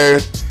I'm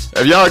saying?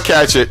 If y'all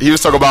catch it, he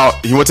was talking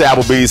about he went to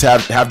Applebee's,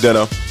 have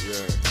dinner.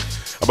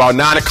 Yeah. About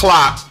 9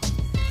 o'clock,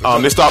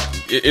 they start.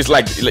 It's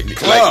like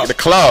the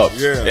club.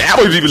 Yeah. And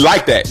Applebee's be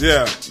like that.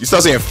 Yeah. You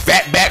start seeing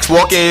fat backs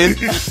walk in.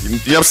 You know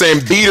what I'm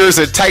saying? Beaters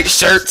and tight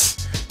shirts.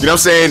 You know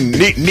what I'm saying?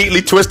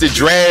 Neatly twisted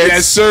dreads.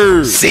 Yes,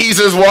 sir.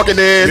 Caesars walking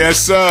in. Yes,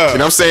 sir. You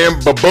know what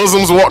I'm saying?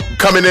 Bosoms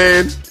coming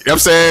in. You know what I'm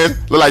saying?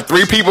 Look like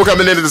 3 people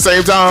coming in at the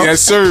same time. Yes,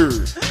 sir.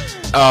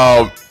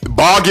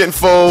 Bar getting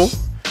full.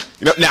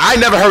 Now I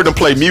never heard them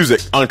play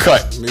music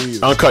uncut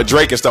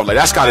Drake and stuff like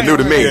that. That's kind of new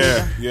to me.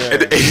 Yeah.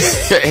 And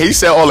he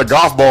said all the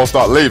golf balls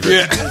start leaving.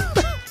 Yeah.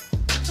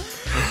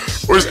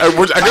 Which I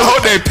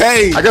hope they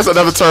pay. I guess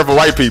another term for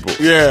white people.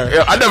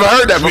 Yeah. I never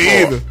heard that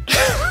before.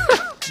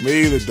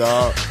 Me either,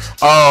 dog.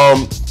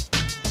 I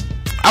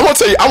want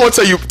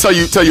to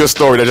tell you a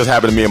story that just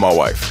happened to me and my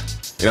wife.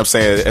 You know what I'm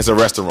saying? It's a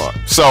restaurant.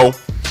 So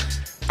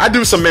I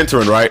do some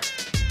mentoring, right?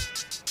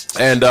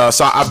 And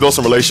so I built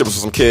some relationships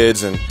with some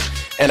kids, and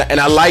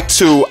I like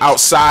to,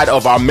 outside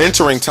of our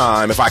mentoring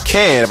time, if I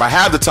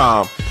have the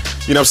time,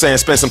 you know what I'm saying,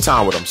 spend some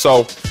time with them.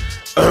 So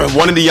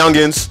one of the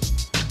youngins,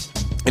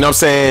 you know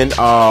what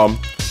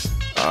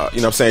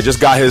I'm saying, just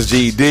got his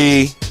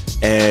GED.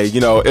 And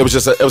it was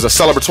a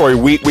celebratory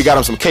week. We got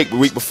him some cake the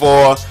week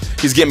before.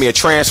 He's getting me a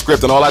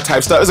transcript and all that type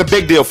of stuff. It was a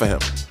big deal for him.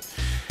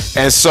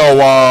 And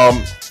so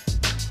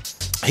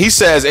he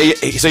says,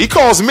 so he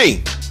calls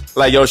me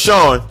like, yo,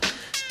 Sean,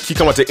 he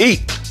come out to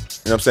eat.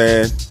 You know what I'm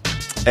saying?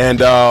 And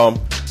you know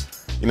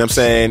what I'm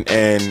saying?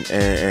 And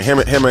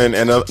him and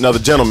another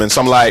gentleman.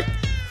 So I'm like,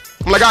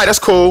 all right, that's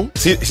cool.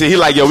 He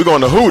like, yo, we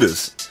going to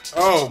Hooters.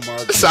 Oh my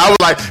God. So I was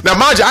like, now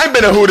mind you, I ain't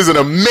been to Hooters in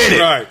a minute.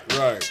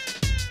 Right.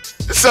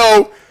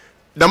 So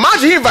now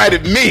mind you, he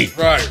invited me.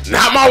 Right.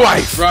 Not my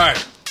wife. Right.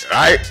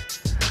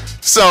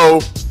 So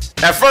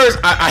at first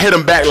I hit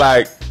him back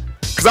like,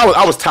 cause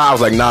I was tired. I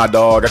was like, nah,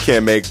 dog, I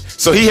can't make.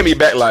 So he hit me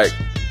back like,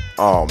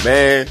 oh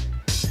man.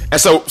 And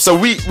so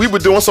we were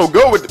doing so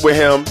good with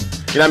him.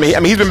 You know what I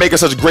mean? He's been making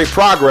such great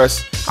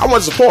progress. I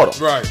want to support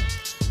him. Right.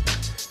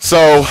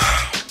 So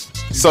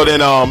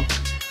then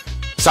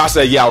so I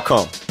said, yeah, I'll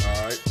come.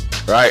 All right.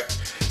 Right.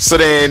 So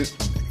then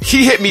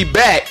he hit me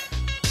back.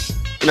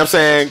 You know what I'm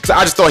saying? Because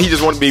I just thought he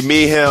just wanted to be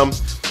me, him,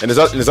 and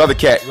this other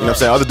cat. You know what I'm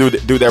saying? Other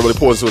dude that really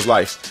pours into his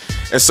life.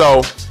 And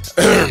so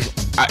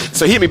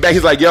so he hit me back.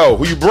 He's like, yo,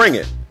 who you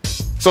bringing?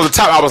 So at the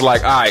top I was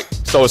like, all right,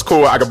 so it's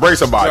cool. I can bring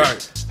somebody.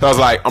 Right. So I was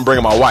like, I'm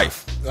bringing my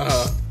wife.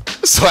 Uh-huh.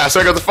 So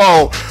I got the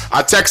phone.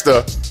 I text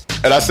her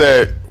and I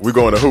said, we're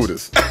going to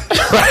Hooters.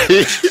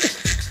 Right?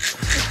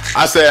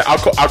 I said,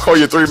 I'll call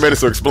you in 3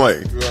 minutes to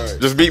explain. Right.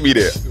 Just meet me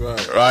there.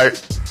 Right?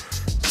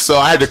 So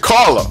I had to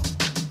call her.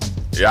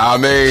 You know what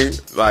I mean?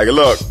 Like,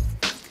 look,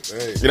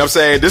 hey. You know what I'm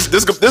saying? This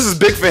is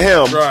big for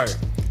him. Right.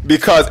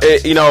 Because,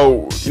 you know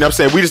what I'm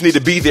saying? We just need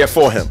to be there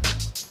for him.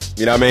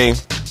 You know what I mean?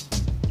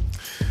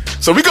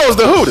 So we goes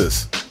to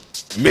Hooters.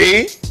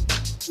 Me,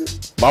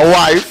 my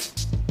wife,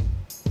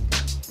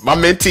 my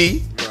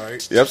mentee.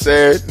 Right. You know what I'm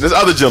saying? This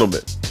other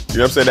gentleman. You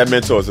know what I'm saying? That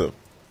mentors him.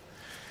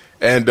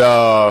 And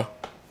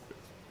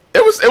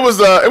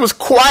it was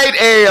quite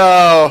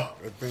a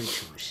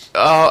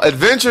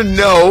adventure.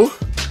 No.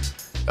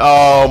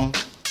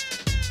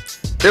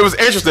 It was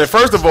interesting.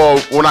 First of all,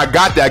 when I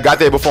got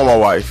there before my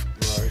wife.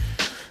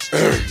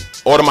 Right.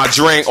 Order my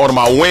drink, order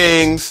my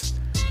wings.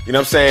 You know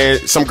what I'm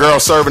saying? Some girl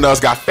serving us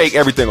got fake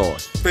everything on.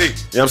 Fake. You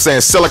know what I'm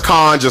saying?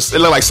 Silicon, it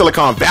looked like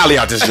Silicon Valley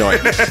out this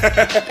joint. You know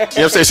what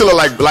I'm saying? She looked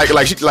like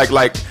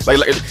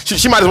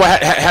she might as well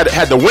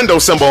had the window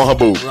symbol on her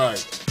boob. Right.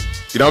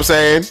 You know what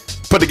I'm saying?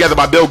 Put together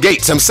by Bill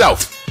Gates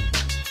himself.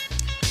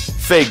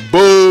 Fake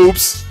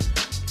boobs.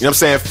 You know what I'm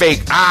saying?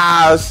 Fake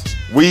eyes.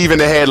 Weave in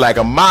the head like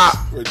a mop.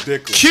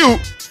 Ridiculous.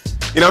 Cute.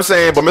 You know what I'm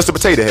saying? But Mr.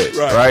 Potato Head.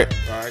 Right.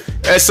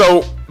 And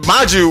so,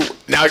 mind you,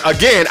 now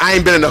again, I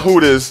ain't been in the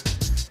Hooters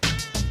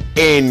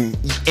in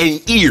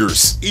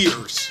years. You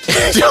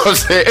know what I'm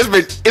saying?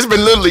 It's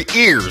been literally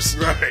years.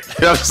 Right.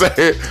 You know what I'm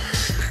saying?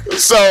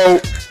 So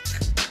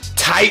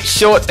tight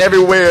shorts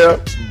everywhere,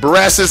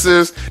 breasts.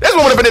 There's one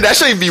woman up in there that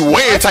shouldn't even be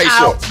wearing tight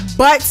shorts.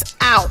 Butts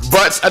out.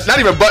 Butts, not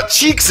even butt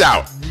cheeks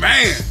out.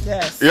 Man.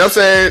 Yes. You know what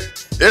I'm saying?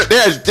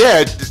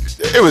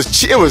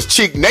 It was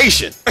Cheek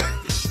Nation,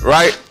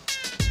 right?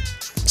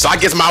 So I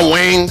get my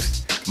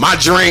wings, my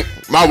drink.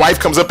 My wife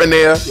comes up in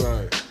there.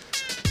 Right.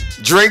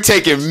 Drink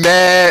taking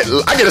mad.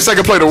 I get a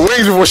second plate of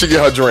wings before she get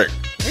her drink.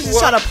 They just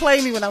try to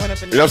play me when I went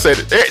up in there. You know what I'm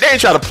saying? They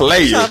ain't trying to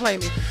play you. Try to play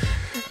me.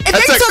 And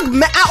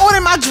I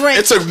ordered my drink.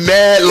 It took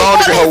mad long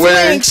to get her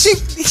wings.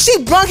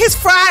 She brung his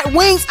fried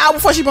wings out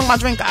before she brung my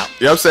drink out.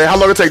 You know what I'm saying? How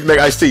long it take to make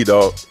iced tea,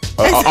 dog?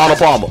 Arnold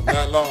Palmer.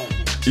 Not long.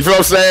 You feel what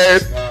I'm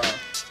saying?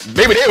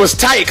 Maybe they was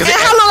tight. And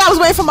how long I was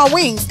waiting for my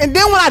wings. And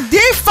then when I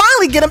did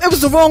finally get them, it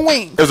was the wrong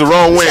wing. It was the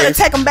wrong wing. I had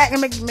to take them back and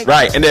make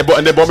right. And they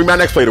bought me my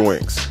next plate of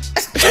wings.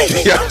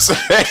 You know what I'm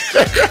saying?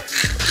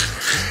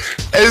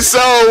 And so,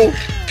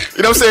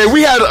 you know what I'm saying?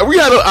 We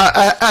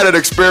had an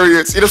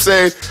experience. You know what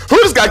I'm saying? Who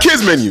just got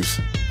kids menus?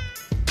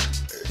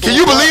 Can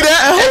you believe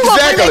that? Who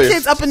gonna bring their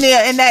kids up in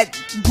there in that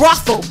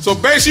brothel? So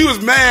basically, she was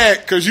mad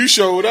because you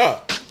showed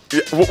up.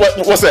 Yeah,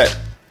 what's that?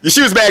 She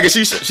was mad because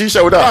she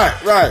showed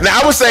up. Right.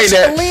 Now I was saying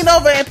that. Lean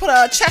over and put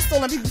a chest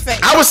on people's face.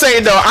 I was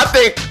saying though, I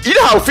think you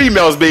know how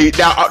females be.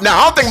 Now I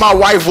don't think my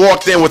wife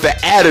walked in with an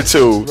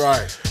attitude.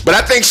 Right. But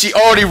I think she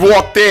already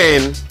walked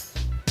in.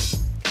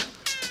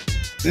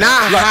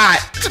 Not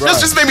hot. Right.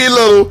 Just maybe a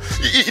little.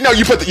 You know,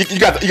 you got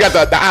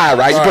the eye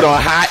right. You put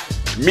on hot,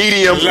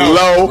 medium,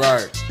 low.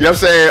 Right. You know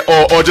what I'm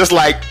saying? Or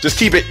just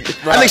keep it.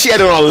 Right. I think she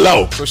had it on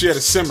low. So she had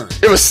a simmering.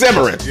 It was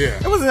simmering. Yeah.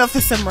 It wasn't enough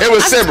to simmering. It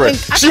was simmering.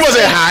 She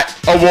wasn't hot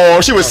or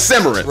warm. She was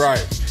simmering.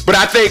 Right. But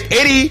I think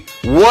any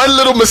one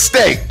little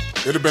mistake,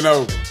 it'd have been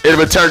over. It'd have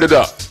been turned it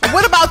up.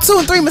 What about 2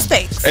 and 3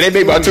 mistakes? And they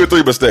made about 2 or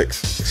 3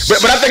 mistakes.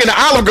 But I think in the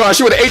Olive Garden,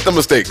 she would have ate the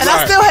mistakes. And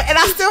I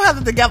still have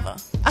it together.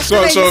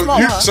 So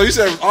you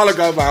said Olive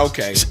Garden, like,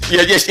 okay.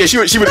 Yeah. She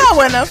would. No, I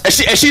wouldn't have. And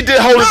she did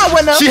hold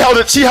it. No, she held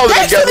it. She held it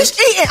together. They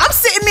finished eating. I'm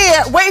sitting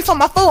there waiting for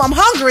my food. I'm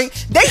hungry.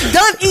 They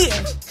done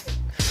eating.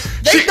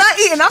 They done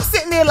eating. I'm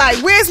sitting there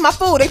like, where's my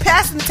food? They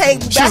passing the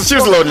table. She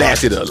was a little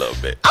nasty to her a little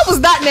bit. I was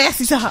not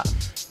nasty to her.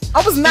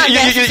 I was not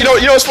nasty. You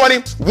know what's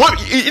funny?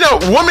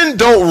 Women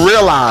don't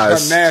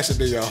realize nasty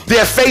to y'all.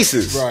 Their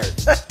faces. Right.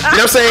 You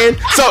know what I'm saying?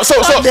 So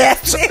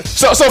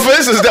for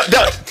instance,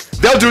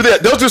 they'll do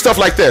that. They'll do stuff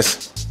like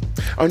this.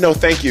 Oh no,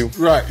 thank you.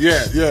 Right.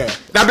 Yeah.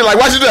 And I'll be like,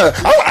 why'd you do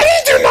that? Oh, I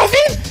didn't do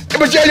nothing.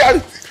 But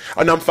yeah.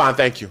 Oh, no, I'm fine,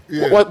 thank you.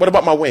 Yeah. What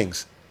about my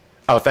wings?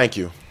 Oh, thank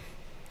you.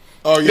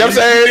 Oh, yeah. You know what I'm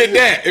saying? You did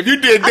that. If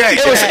you did that,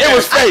 it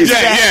was face.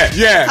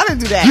 Yeah. I didn't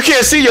do that. You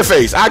can't see your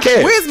face. I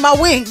can. Where's my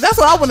wings? That's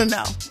what I want to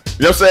know.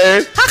 You know what I'm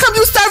saying? How come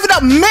you serving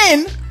up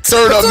men?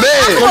 Serving up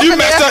men. Well, you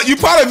messed up. You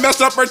probably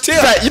messed up her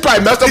tip. You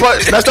probably messed up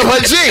her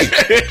G.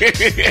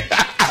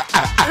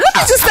 Let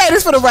me just say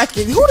this for the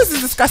record. Hooters is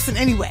disgusting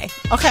anyway.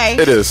 Okay.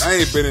 It is. I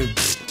ain't been in.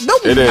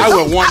 It is. I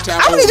went one time.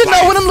 I don't need to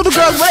know when them little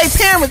girls, where they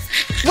parents,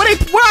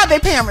 where are their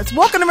parents?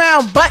 Walking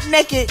around butt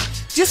naked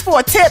just for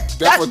a tip.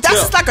 That's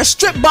just like a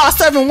strip bar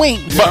serving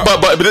wings.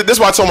 But this is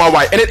why I told my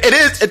wife. And it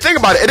is, think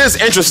about it, it is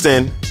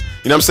interesting.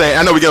 You know what I'm saying?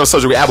 I know we get on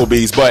subject with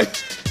Applebee's,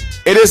 but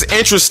it is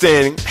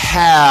interesting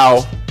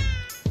how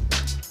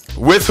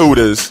with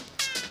Hooters,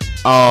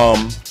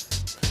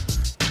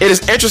 it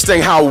is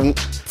interesting how,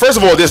 first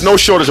of all, there's no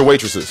shortage of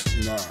waitresses.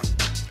 Nah.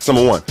 That's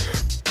number one.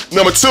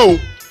 Number two,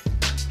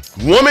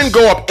 women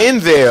go up in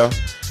there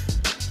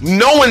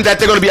knowing that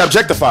they're going to be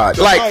objectified.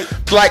 Like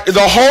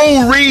the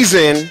whole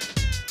reason,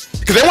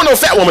 because there wasn't no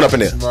fat woman up in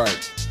there.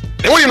 Right.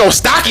 There wasn't even no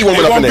stocky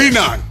woman up in there. There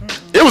won't be none.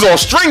 It was all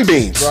string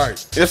beans. Right.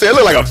 You know what I'm saying? It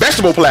looked like a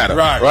vegetable platter.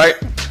 Right.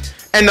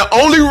 And the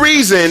only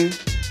reason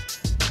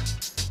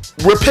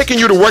we're picking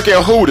you to work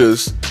at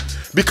Hooters,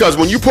 because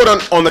when you put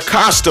on the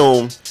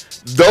costume,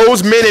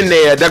 those men in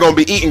there, they're going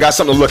to be eating, got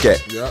something to look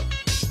at. Yep.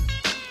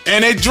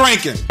 And they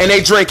drinking.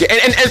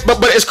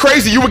 But it's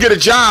crazy. You would get a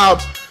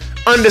job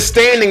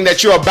understanding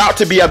that you're about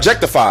to be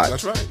objectified.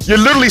 That's right. You're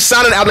literally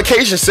signing an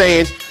application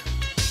saying,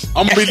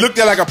 I'm going to be looked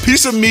at like a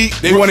piece of meat.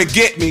 They want to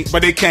get me,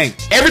 but they can't.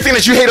 Everything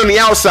that you hate on the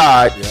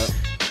outside,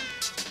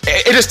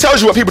 it just tells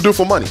you what people do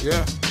for money.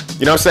 Yeah.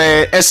 You know what I'm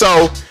saying? And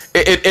so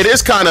it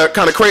is kind of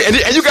crazy.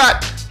 And you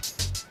got,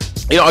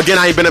 again,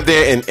 I ain't been up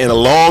there in a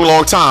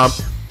long time.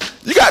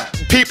 You got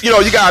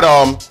people, you got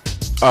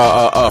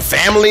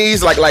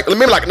families, like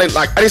maybe like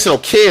I didn't see no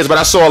kids, but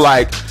I saw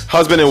like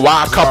husband and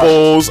wife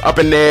couples up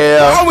in there.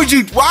 Why would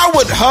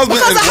husband?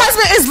 Because the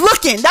husband is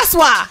looking. That's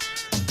why.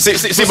 The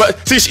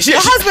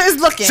husband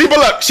is looking. See, but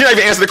look, she didn't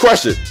even answer the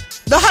question.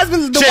 The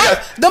husband, the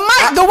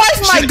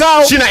wife might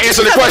go. She not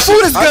answering the question.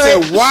 The food is good.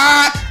 I said,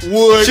 why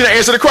would she not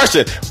answer the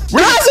question?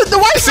 The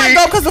wife might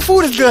go because the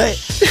food is good.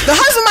 The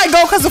husband might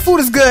go because the food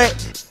is good,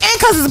 and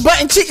because his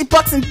butt and cheeks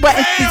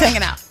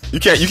hanging out. You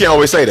can't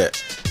always say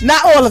that.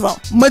 Not all of them.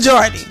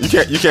 Majority. You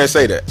can't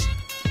say that.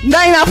 99.9.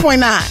 You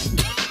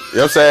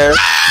know what I'm saying?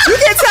 You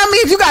can't tell me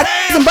if you got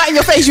some butt in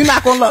your face, you're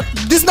not gonna look.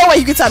 There's no way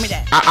you can tell me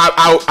that.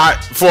 I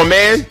for a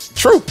man,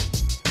 true.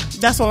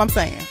 That's what I'm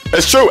saying.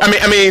 It's true. I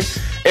mean,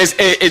 it's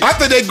I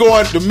think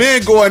the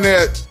men go in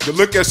there to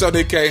look at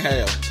something they can't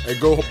have and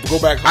go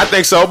back home. I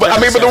think so, but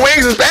but the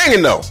wings is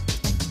banging though.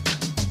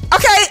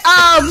 Okay,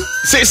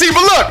 See,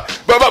 but look,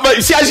 but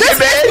you see how she get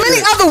bad?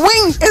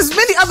 There's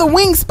many other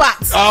wing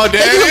spots that you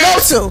can go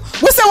to.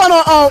 What's that one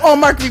on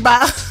Mercury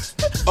by?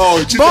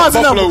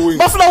 Buffalo Wings.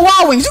 Buffalo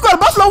Wild Wings. You go to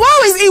Buffalo Wild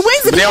Wings, eat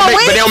wings. But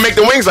they don't make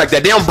the wings like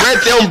that. They don't bread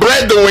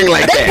the wing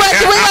like that. They bread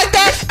the wing like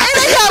that, and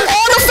they have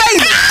all the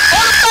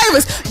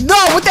flavors. No,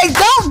 what they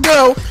don't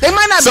do, they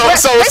might not. They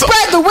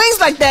bread the wings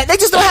like that. They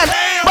just don't have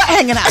butt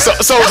hanging out.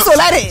 That's all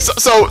that is.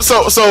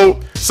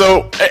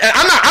 So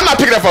I'm not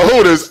picking up for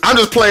Hooters. I'm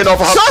just playing off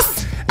of her.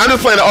 I'm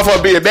just playing off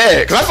her being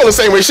bad because I feel the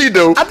same way she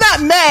do. I'm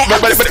not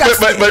mad.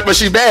 But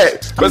she's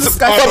bad. But here's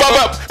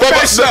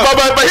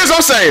what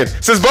I'm saying.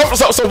 So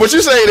what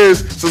you're saying is,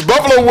 since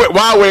Buffalo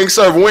Wild Wings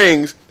serve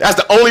wings, that's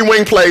the only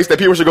wing place that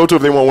people should go to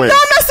if they want wings. No,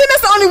 I'm not saying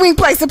that's the only wing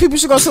place that people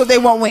should go to if they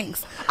want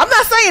wings. I'm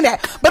not saying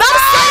that. But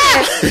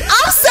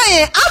I'm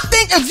saying, I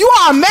think if you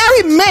are a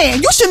married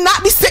man, you should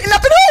not be sitting up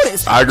in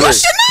Hooters. I agree. You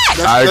should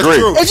not. I agree.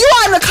 If you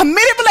are in a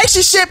committed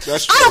relationship,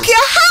 I don't care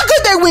how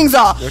good their wings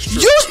are. If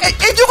you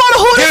go to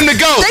Hooters, get them to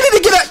go. They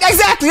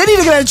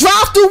need to get a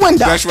drive-through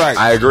window. That's right.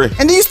 I agree.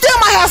 And then you still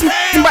might have some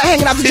butt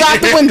hanging out the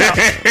drive-through window.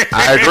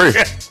 I agree.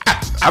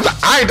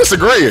 I ain't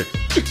disagreeing.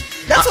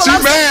 That's what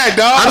I'm mad,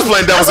 dog. I'm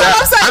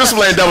just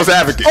playing devil's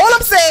advocate. All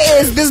I'm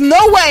saying is, there's no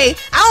way.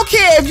 I don't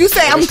care if you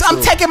say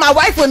I'm taking my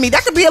wife with me.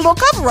 That could be a little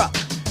cover up.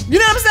 You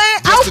know what I'm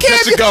saying? I don't care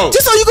if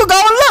just so you can go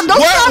and look.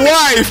 Don't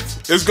what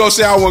wife is gonna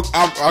say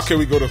can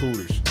we go to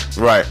Hooters?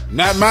 Right.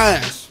 Not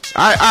mine.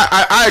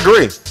 I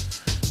agree.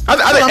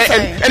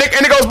 And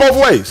it goes both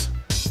ways.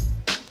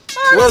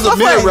 Where's a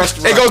men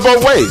restaurant? It goes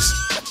both ways.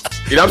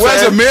 You know what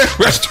I'm saying? Where's a men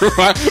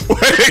restaurant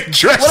where they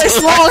dress? Where they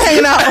slow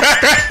hanging out?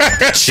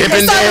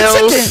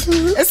 Chippendales.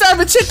 It's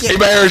serving chicken.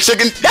 Anybody heard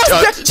chicken?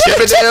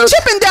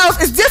 Chippendales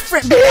is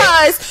different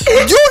because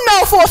you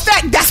know for a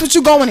fact that's what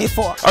you're going in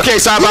for. Okay,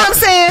 so you know what I'm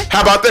saying?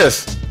 How about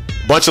this?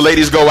 Bunch of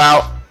ladies go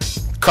out.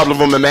 A couple of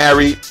them are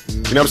married.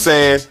 You know what I'm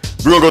saying?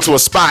 We're going to go to a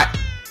spot.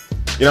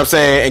 You know what I'm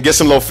saying? And get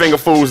some little finger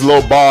foods, a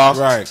little bar.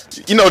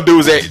 Right. You know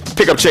dudes that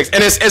pick up chicks.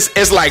 And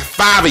it's like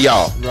 5 of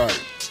y'all.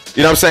 Right.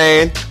 You know what I'm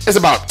saying? It's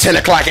about 10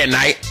 o'clock at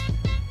night.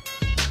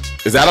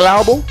 Is that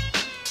allowable?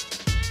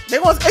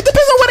 It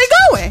depends on where they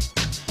going.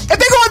 If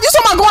they going, you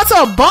talking about going to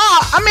a bar?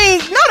 I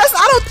mean, no,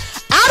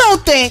 I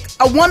don't think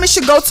a woman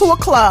should go to a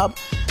club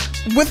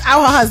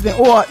without her husband,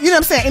 or you know what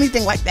I'm saying,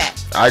 anything like that.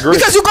 I agree.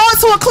 Because you go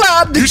into a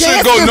club, You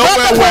shouldn't go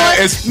nowhere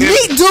where it's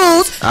meet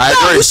dudes. I no,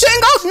 agree. you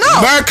shouldn't go.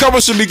 No, married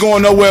couples should be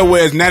going nowhere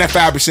where it's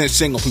 95%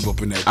 single people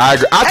up in there. I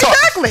agree.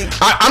 Exactly.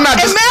 I'm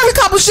not. And married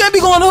couples shouldn't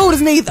be going to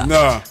Hooters neither.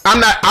 No,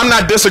 I'm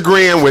not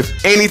disagreeing with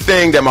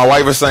anything that my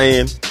wife is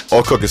saying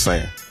or Cook is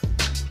saying.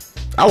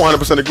 I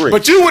 100% agree.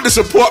 but you went to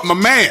support my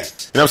man.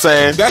 You know what I'm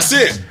saying? That's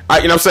it. You know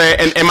what I'm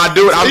saying? And my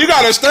dude, So you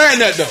gotta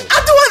understand that though.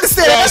 I do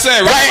understand. You know what I'm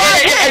saying,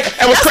 right?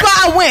 That's why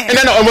I went. And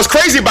what's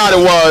crazy about it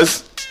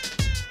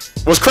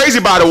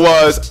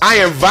was,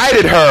 I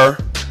invited her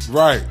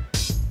Right.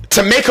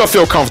 to make her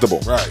feel comfortable.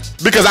 Right.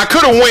 Because I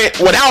could have went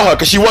without her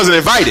because she wasn't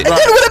invited. And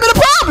then it would have been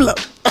a problem.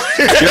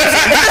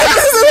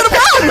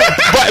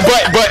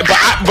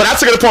 But I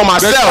took it upon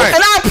myself. right.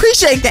 And I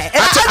appreciate that.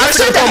 And I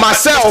took it upon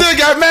myself. Still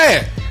got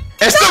mad.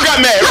 And still got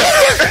mad.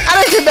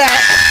 I didn't get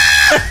mad.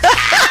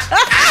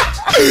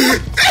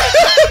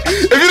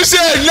 If you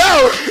said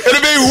no,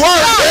 it'd be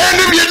worse.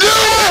 And if you do,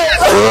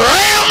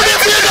 rammed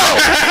if you don't.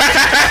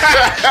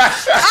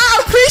 I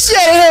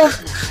appreciate him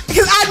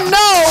because I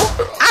know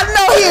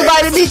he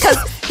invited me because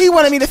he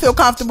wanted me to feel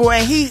comfortable,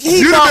 and he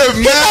know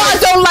I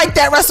don't like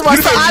that restaurant.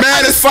 You'd be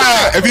mad as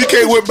fire if you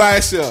can't whip by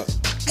yourself.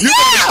 You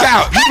been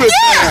scout. You been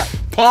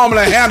palm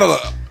and handle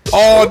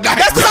all night.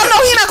 That's because I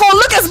know he's not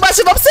gonna look as much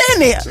if I'm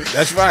sitting there.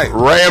 That's right.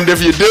 Rammed if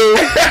you do.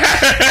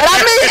 And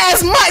I mean as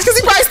much because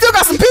he probably still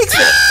got some peaks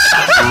in.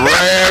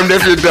 Rammed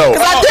if you don't.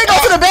 Because I did go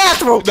to the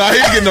bathroom. No, he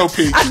didn't get no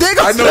peaks. I did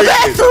go to the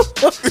bathroom.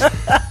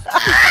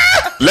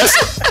 Let's.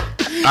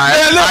 I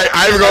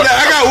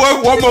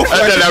got one more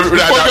question. Before we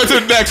go to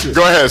the next one.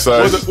 Go ahead,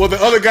 son. Was the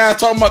other guys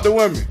talking about the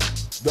women?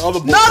 The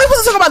other boys? No, they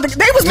wasn't talking about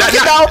they was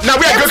looking though. No,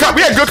 we had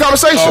good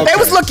conversation. They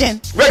was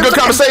looking. We had good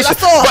conversation. But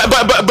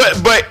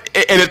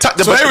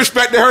So they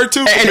respected her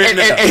too. And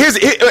here's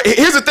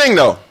the thing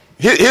though.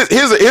 Here's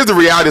the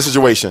reality of the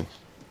situation.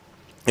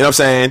 You know what I'm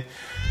saying?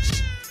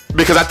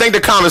 Because I think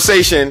the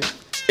conversation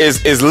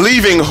is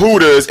leaving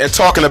Hooters and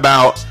talking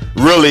about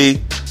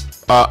really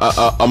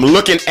I'm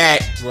looking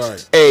at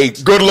a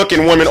good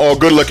looking woman or a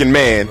good looking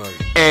man,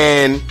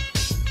 and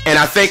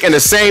I think in the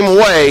same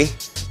way.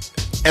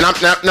 And I'm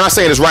not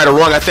saying it's right or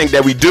wrong. I think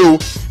that we do.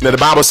 You know, the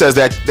Bible says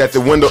that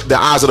the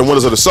eyes are the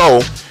windows of the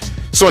soul.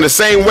 So in the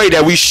same way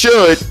that we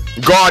should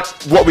guard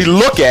what we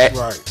look at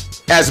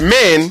as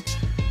men,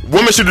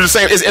 women should do the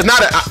same. It's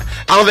not. I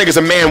don't think it's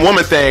a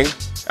man-woman thing.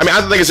 I mean,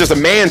 I think it's just a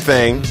man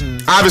thing.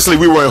 Mm-hmm. Obviously,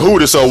 we were in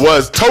Hooters, so it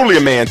was totally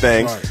a man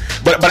thing.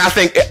 But I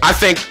think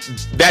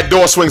that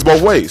door swings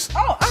both ways.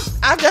 Oh,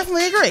 I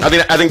definitely agree. I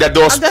think that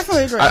door. I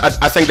definitely agree.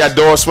 I think that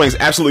door swings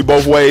absolutely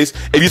both ways.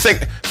 If you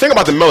think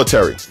about the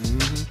military.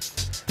 Mm-hmm.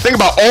 Think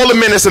about all the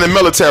men that's in the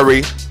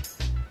military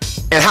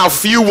and how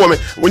few women.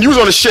 When you was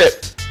on the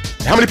ship,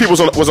 how many people was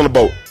on the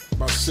boat?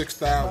 About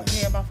 6,000.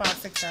 Yeah, about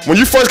 5,000-6,000. When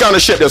you first got on the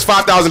ship, there was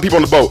 5,000 people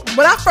on the boat.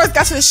 When I first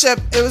got to the ship,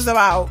 it was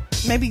about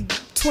maybe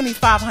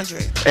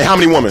 2,500. And how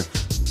many women?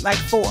 Like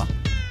 4.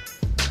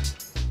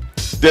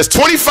 There's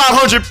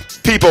 2,500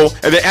 people,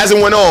 and then as it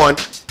went on,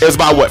 it was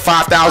about what,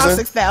 5,000?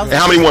 6,000. And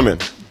how many women?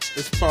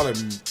 It's probably a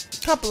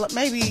couple of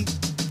maybe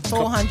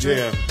 400.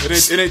 Yeah,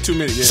 it ain't too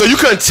many. Yeah. So you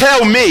couldn't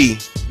tell me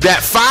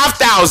that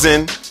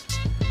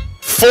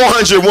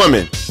 5,400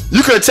 women.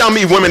 You couldn't tell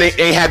me women ain't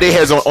had their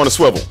heads on a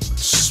swivel.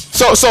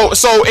 So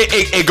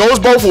it goes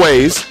both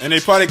ways. And they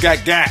probably got.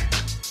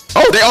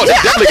 Oh, they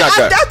definitely got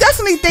got. I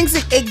definitely think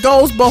it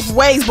goes both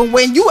ways. But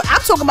when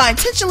I'm talking about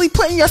intentionally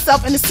putting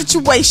yourself in a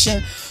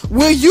situation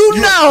where you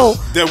know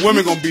that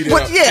women gonna be there,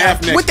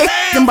 with their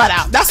butt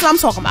out. That's what I'm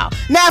talking about.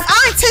 Now, if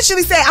I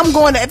intentionally say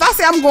if I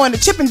say I'm going to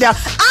Chippendale,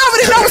 I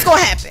already know what's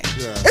gonna happen.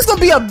 Yeah. It's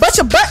gonna be a bunch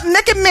of butt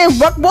naked men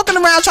walking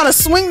around trying to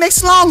swing their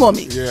slong on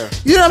me. Yeah.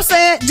 You know what I'm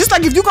saying? Just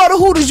like if you go to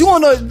Hooters, you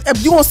wanna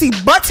see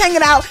butts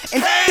hanging out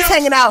and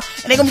hanging out,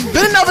 and they're gonna be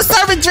bending over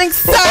serving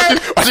drinks. Sir,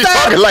 why she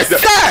talking like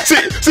that?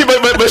 See, but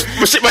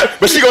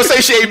she gonna say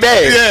she ain't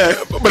bad. Yeah.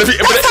 But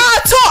that's how I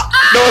talk.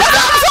 No, it's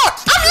not.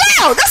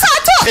 I'm loud. That's how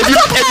I talk. If you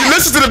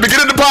listen to the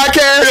beginning of the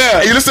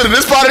podcast, and you listen to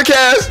this part of the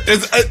cast,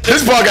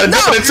 this part got a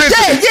different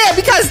intention. Yeah,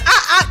 because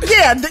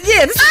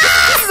this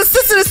is a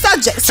sensitive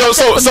subject. So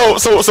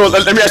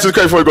let me ask you the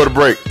question before we go to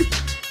break.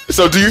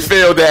 So do you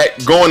feel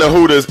that going to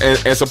Hooters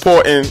and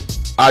supporting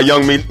our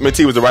young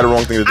mentee was the right or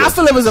wrong thing to do? I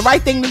feel it was the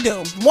right thing to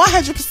do.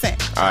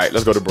 100%. All right,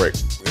 let's go to break.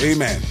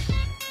 Amen.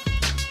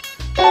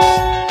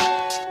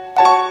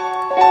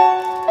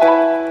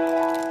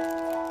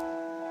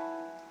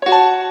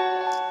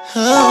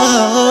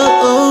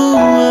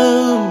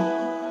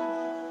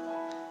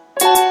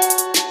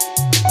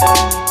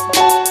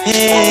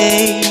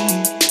 Hey,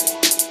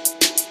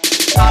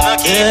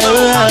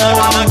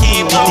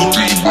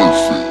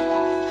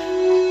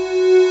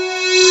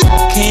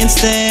 can't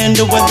stand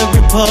the weather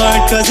report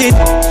cause it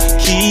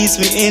keeps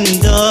me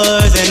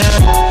indoors, and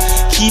I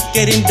keep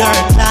getting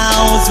dark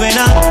clouds when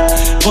I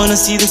wanna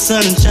see the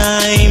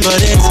sunshine.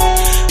 But it's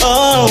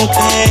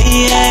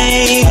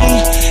okay,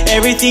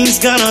 everything's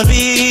gonna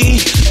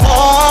be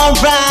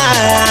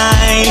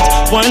alright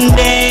one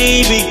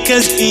day,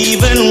 because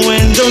even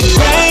when the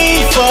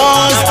rain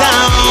falls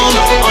down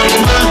on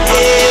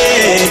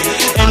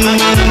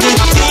when the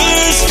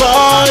tears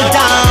fall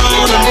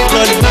down and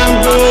flood my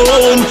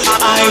room,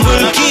 I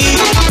will keep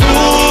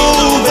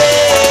moving.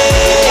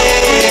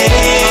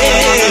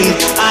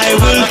 I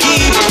will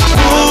keep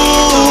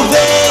moving.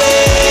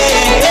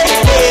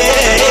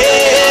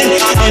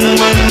 And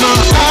when my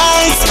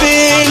heart's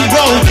been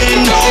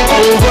broken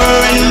over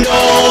and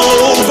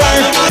over,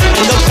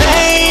 and the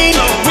pain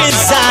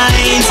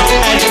resides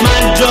at my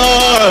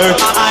door,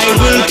 I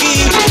will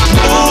keep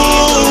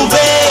moving.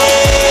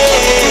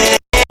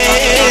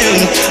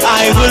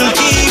 I will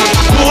keep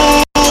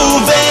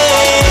moving.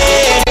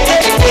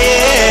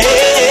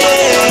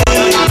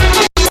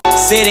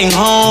 Sitting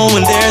home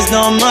when there's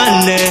no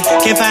money,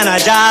 can't find a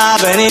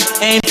job and it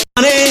ain't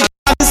funny.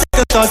 I'm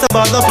second thoughts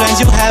about the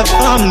plans you have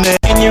for me.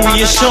 Can you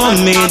reassure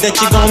me that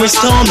you're gonna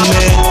restore me?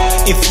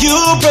 If you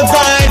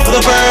provide for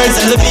the birds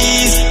and the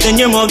bees, then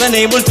you're more than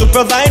able to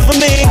provide for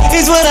me.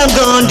 Here's what I'm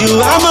gonna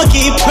do, I'ma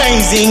keep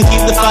praising,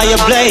 keep the fire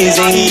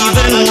blazing,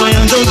 even when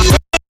the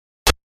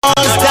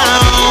falls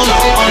down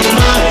on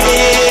my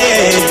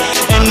head,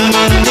 and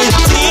when the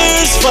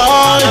tears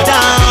fall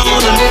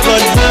down and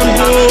flood my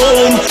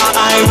room,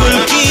 I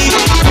will keep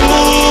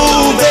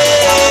moving.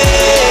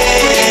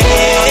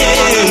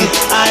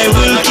 I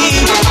will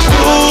keep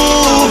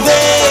moving.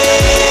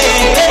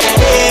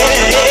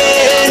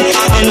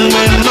 And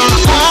when my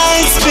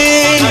heart's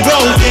been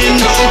broken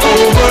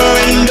over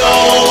and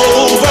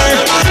over,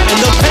 and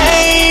the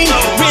pain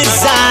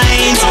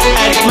resides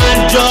at my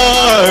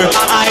door,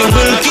 I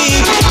will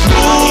keep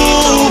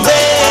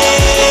moving.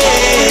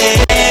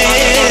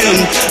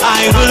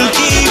 I will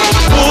keep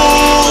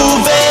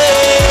moving.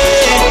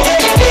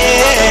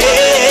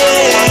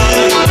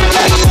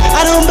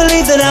 I don't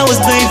believe that I was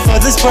made for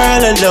this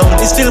world alone.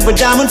 It's filled with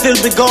diamond,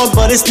 filled with gold,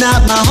 but it's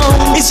not my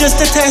home. It's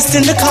just a test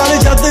in the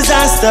college of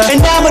disaster,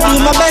 and I'ma do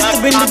my best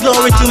to bring the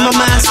glory to my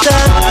master.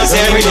 Cause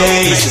every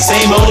day it's the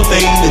same old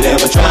thing. They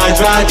never try,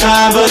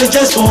 but it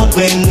just won't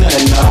win.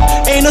 And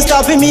ain't no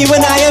stopping me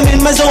when I am in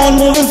my zone,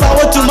 moving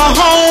forward to my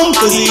home.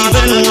 Cause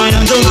even when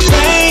the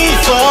rain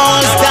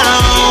falls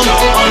down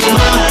on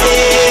my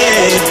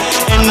head,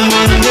 and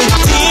when the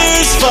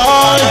tears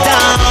fall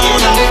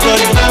down and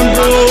flood my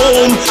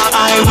room,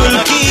 I will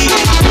keep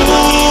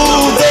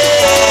moving.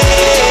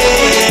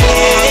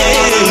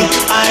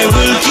 I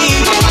will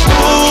keep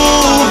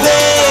moving.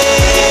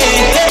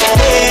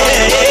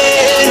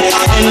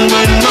 And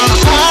when my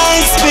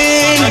heart's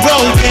been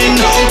broken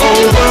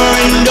over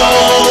and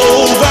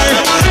over,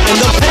 and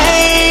the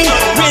pain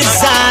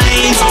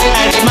resides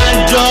at my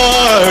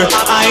door,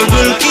 I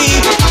will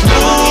keep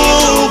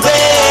moving.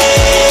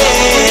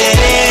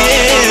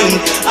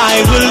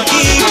 I will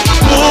keep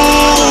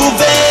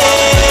moving.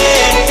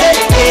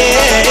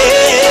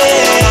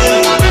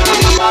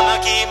 I'ma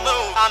keep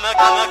moving.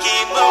 I'ma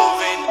keep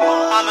moving.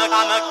 I'ma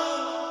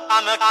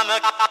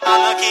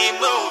keep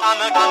moving.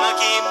 I'ma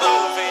keep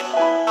moving.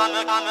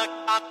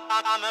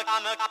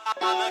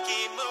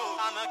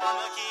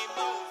 I'ma keep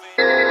moving.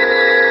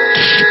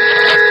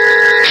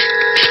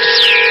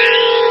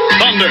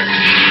 Thunder!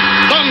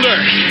 Thunder!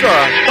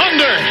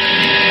 Thunder!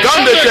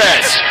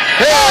 Thundercats!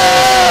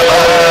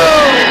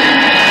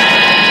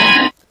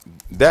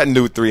 That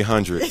new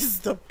 300 It's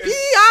the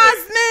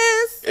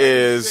business.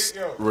 is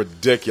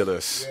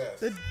ridiculous.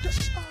 The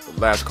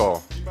last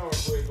call.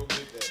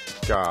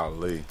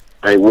 Golly.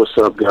 Hey, what's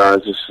up, guys?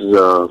 This is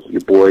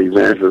your boy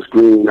Evangelist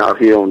Green out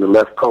here on the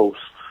left coast.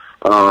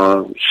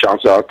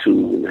 Shouts out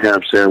to the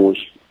Ham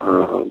Sandwich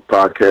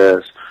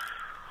podcast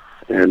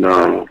and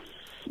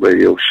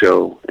radio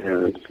show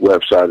and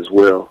website as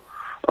well.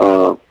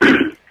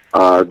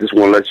 Just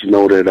want to let you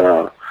know that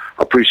I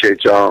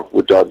appreciate y'all,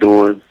 what y'all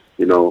doing.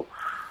 You know,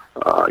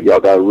 y'all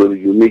got a really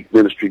unique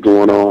ministry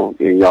going on,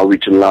 and y'all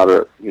reaching a lot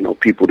of,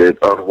 people that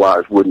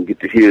otherwise wouldn't get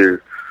to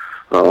hear,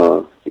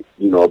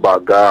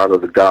 about God or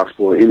the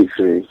gospel or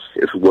anything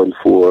if it wasn't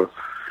for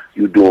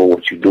you doing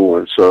what you're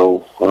doing.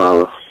 So,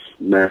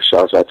 man,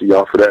 shouts out to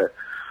y'all for that.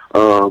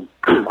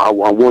 I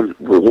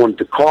wanted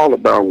to call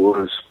about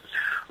was,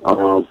 I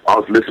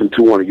was listening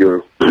to one of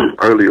your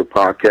earlier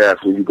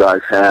podcasts when you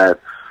guys had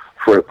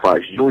Fred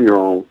Price Jr.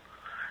 on,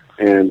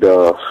 and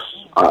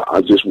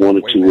I just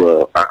wanted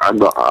to.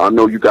 I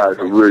know you guys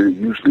are really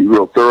usually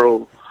real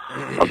thorough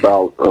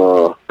about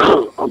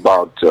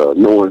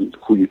knowing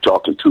who you're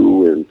talking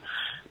to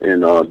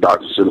and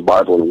doctrines in the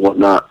Bible and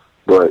whatnot.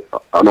 But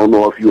I don't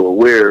know if you're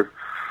aware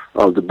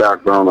of the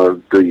background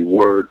of the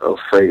Word of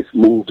Faith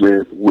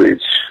movement,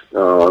 which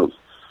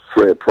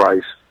Fred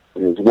Price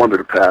is one of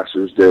the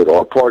pastors that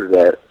are part of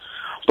that.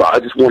 But I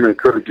just want to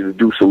encourage you to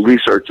do some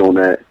research on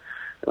that.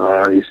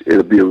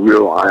 It'll be a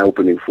real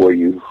eye-opening for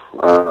you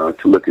to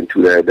look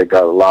into that. They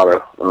got a lot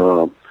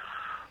of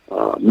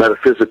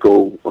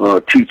metaphysical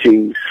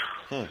teachings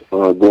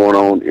going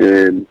on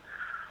in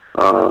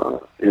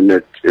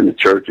the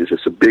churches.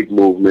 It's a big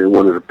movement,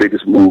 one of the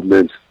biggest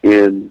movements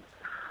in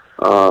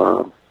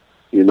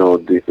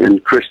in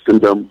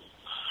Christendom.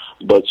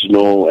 But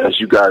as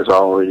you guys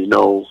already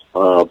know,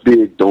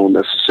 big don't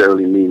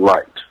necessarily mean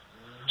right.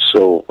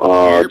 So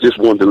just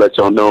wanted to let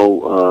y'all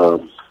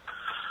know.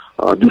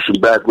 do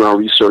some background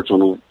research on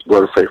the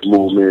Word of Faith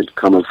movement,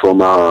 coming from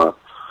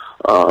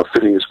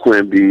Phineas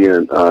Quimby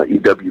and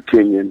E.W.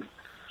 Kenyon,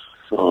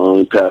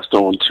 and passed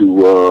on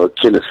to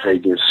Kenneth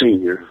Hagin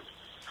Sr.,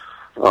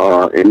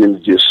 and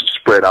then just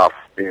spread out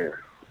from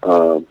there.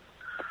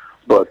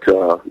 But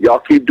y'all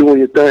keep doing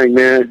your thing,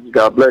 man.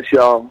 God bless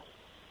y'all.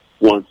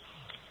 One.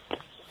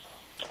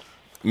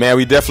 Man,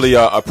 we definitely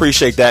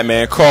appreciate that,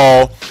 man.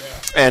 Carl,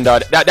 and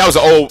that was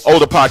an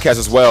older podcast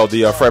as well,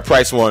 the Fred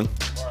Price one.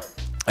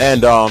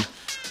 And I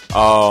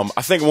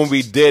think when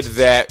we did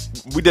that,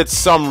 we did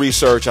some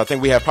research. I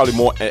think we have probably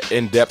more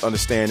in-depth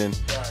understanding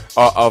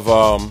of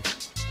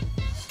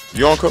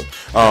you on Cook?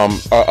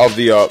 Of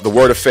the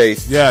Word of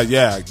Faith. Yeah.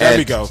 There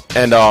we go.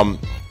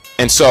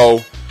 And so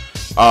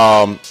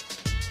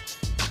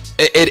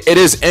it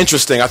is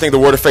interesting. I think the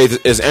Word of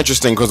Faith is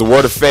interesting because the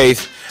Word of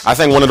Faith, I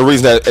think one of the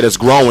reasons that it is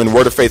growing,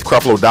 Word of Faith,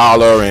 Creflo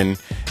Dollar, and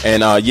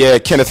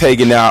Kenneth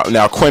Hagin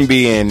now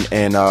Quimby and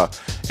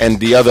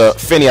the other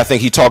Finney, I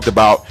think he talked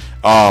about.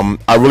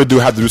 I really do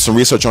have to do some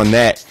research on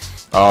that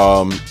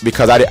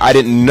because I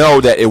didn't know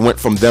that it went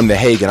from them to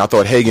Hagin. I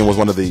thought Hagin was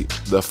one of the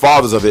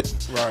fathers of it,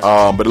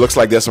 right. But it looks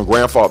like there's some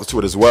grandfathers to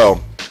it as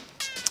well.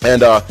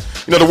 And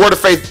the Word of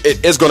Faith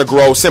is going to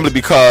grow simply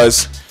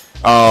because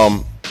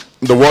the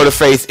Word of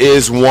Faith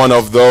is one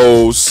of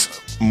those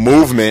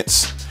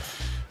movements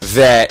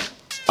that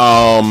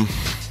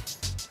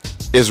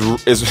is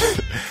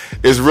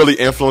really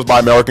influenced by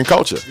American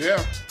culture.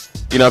 Yeah.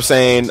 You know what I'm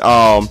saying?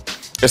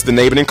 It's the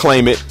name it and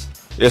claim it.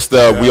 It's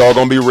the we all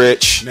gonna be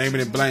rich. Name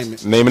it and blame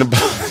it. Name it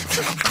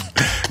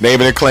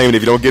and claim it.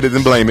 If you don't get it,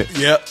 then blame it.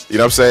 Yep. You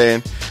know what I'm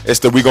saying? It's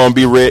the we gonna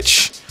be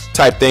rich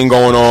type thing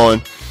going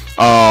on.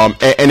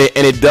 And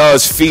it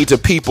does feed to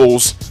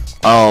people's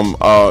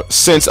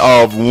sense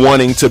of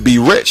wanting to be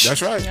rich.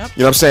 That's right. Yep. You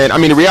know what I'm saying? I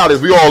mean, the reality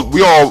is we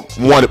all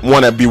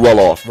want to be well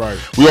off. Right.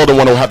 We all don't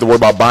want to have to worry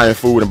about buying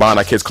food and buying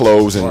our kids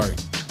clothes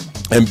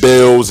and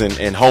bills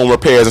and home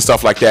repairs and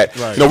stuff like that.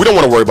 Right. We don't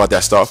want to worry about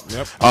that stuff.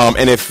 Yep.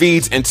 And it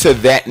feeds into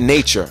that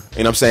nature.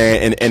 You know what I'm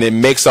saying? And it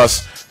makes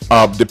us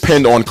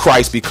depend on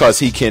Christ because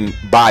he can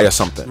buy us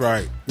something.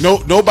 Right.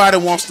 Nobody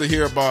wants to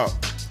hear about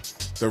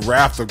the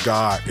wrath of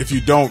God. If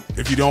you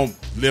don't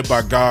live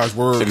by God's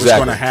word, exactly.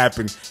 What's going to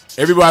happen?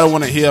 Everybody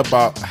want to hear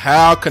about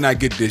how can I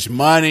get this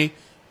money,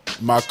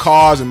 my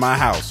cars, and my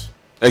house.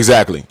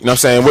 Exactly. You know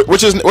what I'm saying?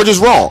 Which is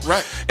wrong.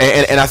 Right.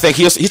 And I think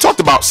he talked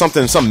about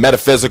some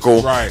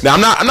metaphysical. Right. Now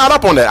I'm not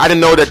up on that. I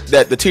didn't know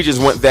that the teachers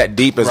went that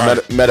deep as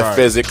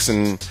metaphysics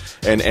and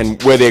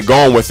where they're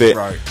going with it.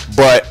 Right.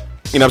 But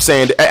you know what I'm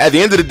saying? At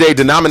the end of the day,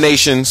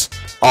 denominations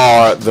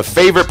are the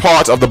favorite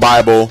parts of the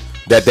Bible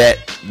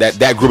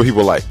that group of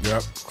people like.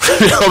 Yep.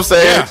 You know what I'm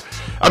saying? Yeah.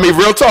 I mean,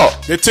 real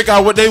talk. They took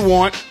out what they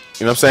want.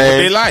 You know what I'm saying?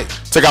 What they like.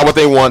 Took out what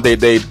they want. They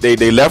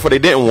left what they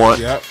didn't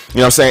want. Yep. You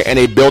know what I'm saying? And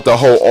they built a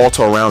whole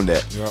altar around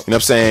that. Yep. You know what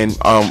I'm saying?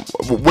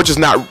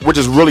 Which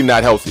is really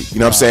not healthy. You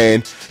know what I'm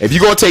saying? If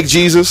you're gonna take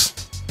Jesus,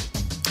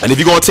 and if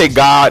you're gonna take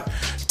God,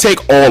 take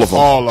all of them.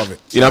 All of it.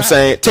 You know what I'm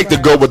saying? Take the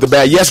good with the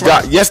bad. Yes,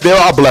 God. Yes, there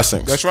are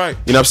blessings. That's right.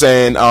 You know what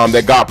I'm saying?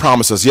 That God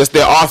promises. Yes,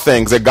 there are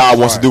things that God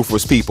wants to do for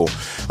His people.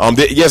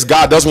 Yes,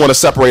 God does want to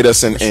separate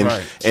us and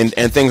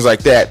things like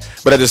that.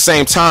 But at the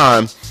same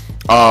time,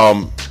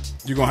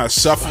 you're gonna have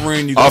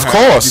suffering. You're of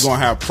course, you're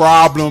gonna have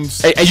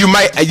problems, and you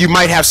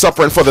might have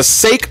suffering for the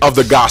sake of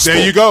the gospel.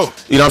 There you go.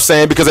 You know what I'm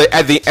saying? Because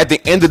at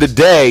the end of the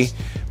day,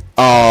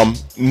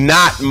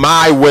 not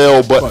my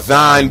will but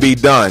thine be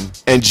done.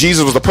 And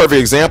Jesus was the perfect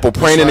example.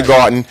 Praying in the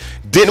garden,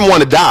 didn't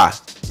want to die.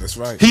 That's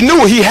right. He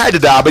knew he had to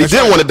die, but he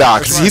didn't want to die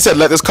because he said,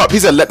 "Let this cup." He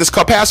said, "Let this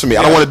cup pass from me.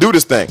 I don't want to do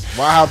this thing."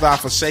 Why have thou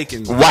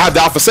forsaken me? Why have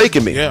thou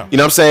forsaken me? Yeah. You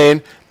know what I'm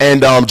saying?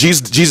 And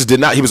Jesus did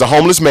not. He was a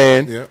homeless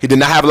man. Yeah. He did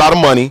not have a lot of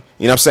money.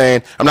 You know what I'm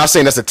saying? I'm not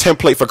saying that's a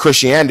template for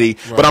Christianity,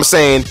 but I'm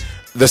saying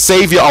the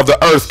Savior of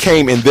the earth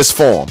came in this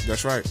form.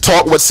 That's right.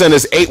 Talked with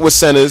sinners, ate with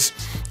sinners,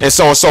 and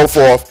so on and so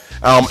forth.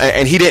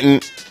 And he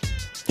didn't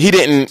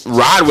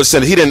ride with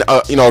sinners. He didn't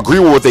agree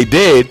with what they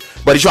did,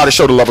 but he tried to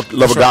show the love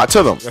of God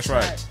to them. That's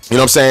right. You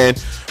know what I'm saying?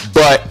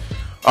 But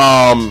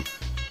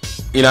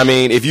you know what I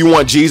mean? If you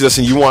want Jesus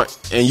and you want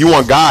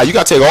God, you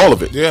got to take all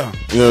of it. Yeah.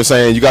 You know what I'm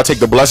saying? You got to take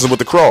the blessings with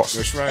the cross.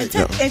 That's right.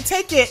 And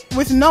take it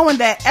with knowing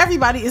that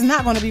everybody is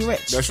not going to be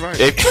rich. That's right.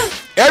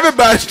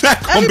 Everybody's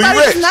not going to be rich.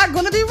 Everybody's not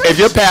going to be rich. If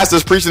your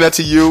pastor's preaching that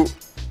to you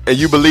and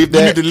you believe that,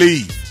 you need to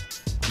leave.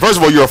 First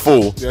of all, you're a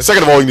fool. Yes.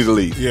 Second of all, you need to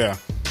leave. Yeah.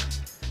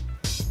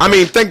 I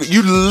mean,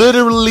 you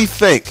literally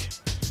think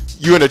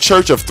you're in a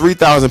church of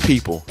 3,000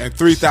 people. And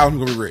 3,000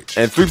 going to be rich.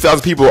 And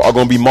 3,000 people are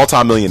going to be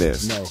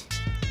multimillionaires. No.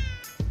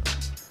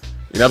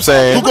 You know what I'm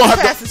saying? Who gonna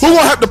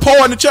have to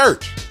pour in the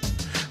church?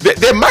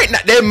 There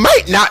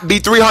might not be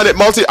 300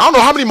 I don't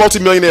know how many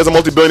multimillionaires or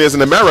multibillionaires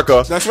in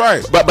America. That's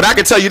right. But I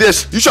can tell you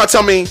this. You try to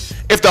tell me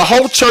if the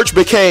whole church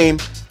became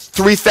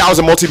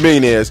 3,000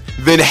 multimillionaires,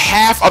 then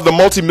half of the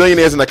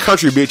multimillionaires in the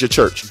country be at your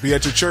church. Be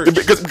at your church.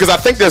 Because I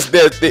think there's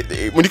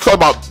when you talk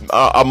about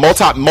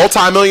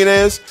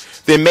multimillionaires,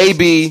 there may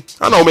be,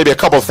 I don't know, maybe a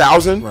couple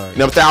thousand, Right. you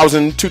know,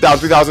 1,000, 2,000,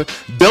 3,000.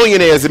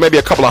 Billionaires, there may be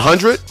a couple of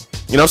hundred.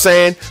 You know what I'm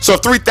saying? So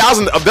if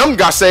 3,000 of them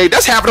got saved,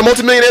 that's half of the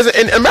multimillionaires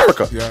in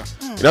America. Yeah.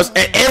 You know,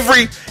 and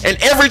every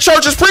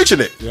church is preaching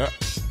it. Yeah.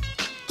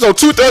 So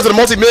 2/3 of the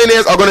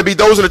multimillionaires are going to be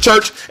those in the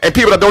church, and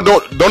people that don't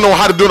know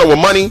how to do it with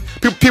money,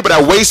 people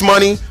that waste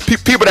money,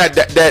 people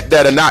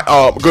that are not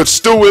good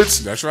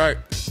stewards. That's right.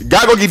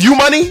 God gonna give you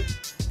money?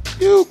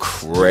 You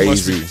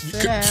crazy.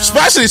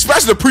 Especially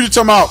the preacher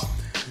talking about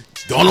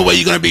the only way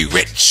you're gonna be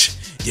rich,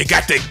 you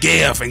got to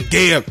give and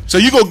give. So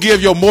you go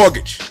give your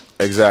mortgage.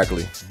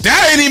 Exactly.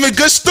 That ain't even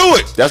good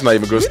steward. That's not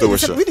even good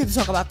stewardship. We need to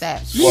talk about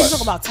that. We need to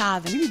talk about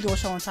tithing. We need to do a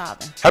show on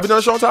tithing. Have you done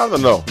a show on tithing or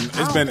no?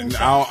 It's been.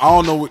 I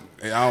don't know.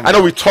 I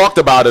know we talked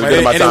about it. But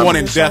anyone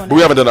in depth, but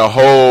we haven't done a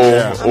whole.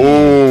 I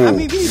mean,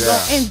 we need to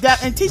go in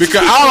depth and teach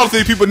because I don't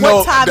think people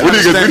know. We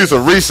need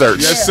some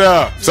research. Yes,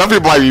 sir. Some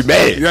people might be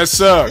mad. Yes,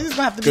 sir.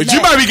 Because you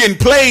might be getting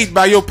played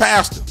by your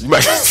pastor. You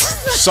might.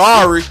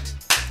 Sorry.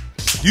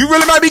 You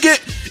really might be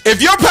getting.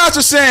 If your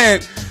pastor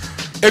saying,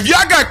 if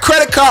y'all got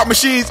credit card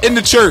machines in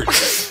the church.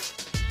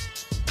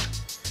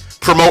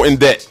 Promoting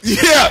debt.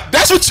 Yeah,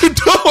 that's what you're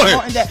doing.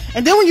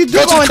 And then when you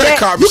do go in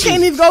debt, you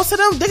can't even go to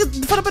them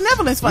for the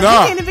benevolence fund. No.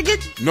 You can't even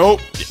get.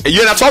 Nope.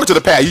 You're not talking to the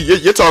pastor.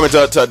 You're talking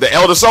to the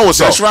elder so and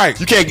so. That's right.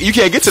 You can't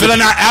get to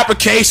filling out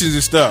applications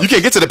and stuff. You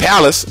can't get to the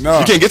palace. No.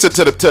 You can't get to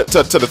the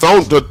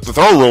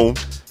throne room. You know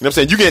what I'm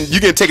saying? You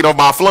get taken off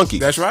by a flunky.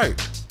 That's right.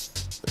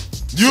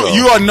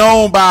 You are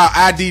known by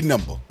ID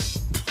number.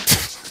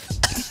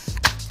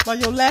 By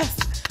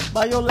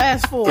your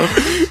last four. You know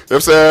what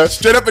I'm saying?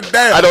 Straight up and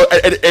down.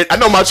 I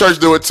know my church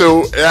do it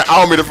too. I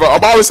don't mean to.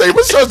 I'm always saying,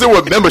 what's church do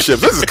with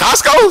memberships? This is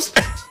Costco's?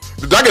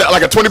 Do I get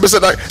like a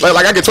 20%?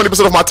 Like I get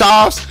 20% of my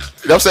tithes?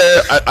 You know what I'm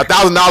saying?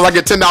 $1,000, I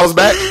get $10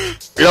 back. You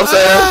know what I'm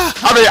saying?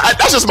 I mean,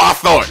 that's just my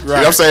thought. Right. You know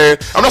what I'm saying?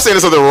 I'm not saying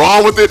there's something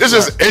wrong with it. It's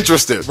just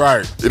interesting.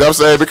 Right. You know what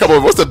I'm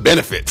saying? What's the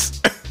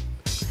benefits?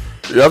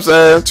 You know what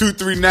I'm saying?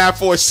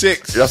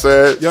 23946. You know what I'm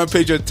saying? You haven't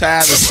paid your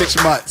tithe in 6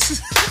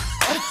 months.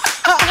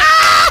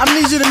 I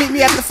need you to meet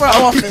me at the front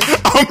office.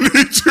 I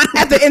need you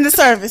at the end of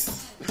service.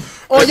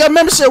 Or your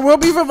membership will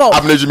be revoked. I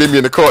need you to meet me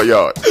in the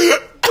courtyard.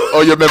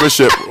 Or your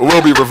membership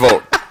will be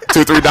revoked.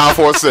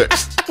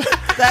 23946.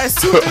 That is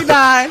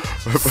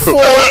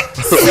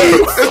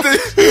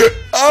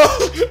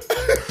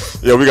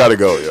 23946. Yo, we gotta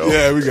go, yo.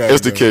 Yeah, we gotta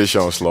It's the Kid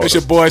Show Slaughter. It's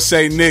your boy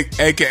Say Nick,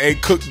 aka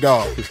Cook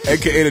Dog,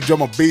 aka the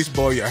drummer Beast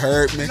Boy. You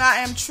heard me? And I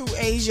am True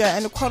Asia,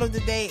 and the quote of the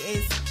day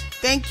is: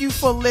 "Thank you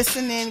for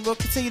listening. We'll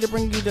continue to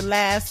bring you the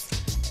last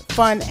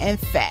fun and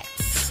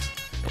facts."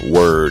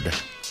 Word.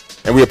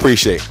 And we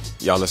appreciate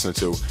y'all listening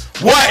to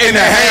What in the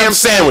Ham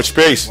Sandwich.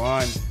 Peace.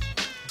 One.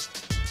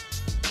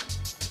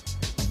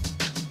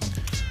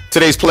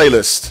 Today's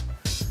playlist.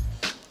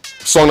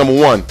 Song number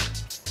 1,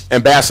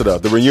 Ambassador,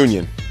 The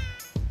Reunion.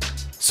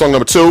 Song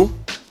number 2,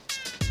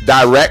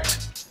 Direct,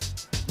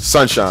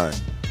 Sunshine.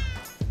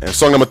 And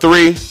song number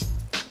 3,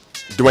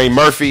 Dwayne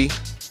Murphy,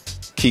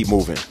 Keep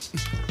Moving.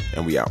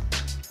 And we out.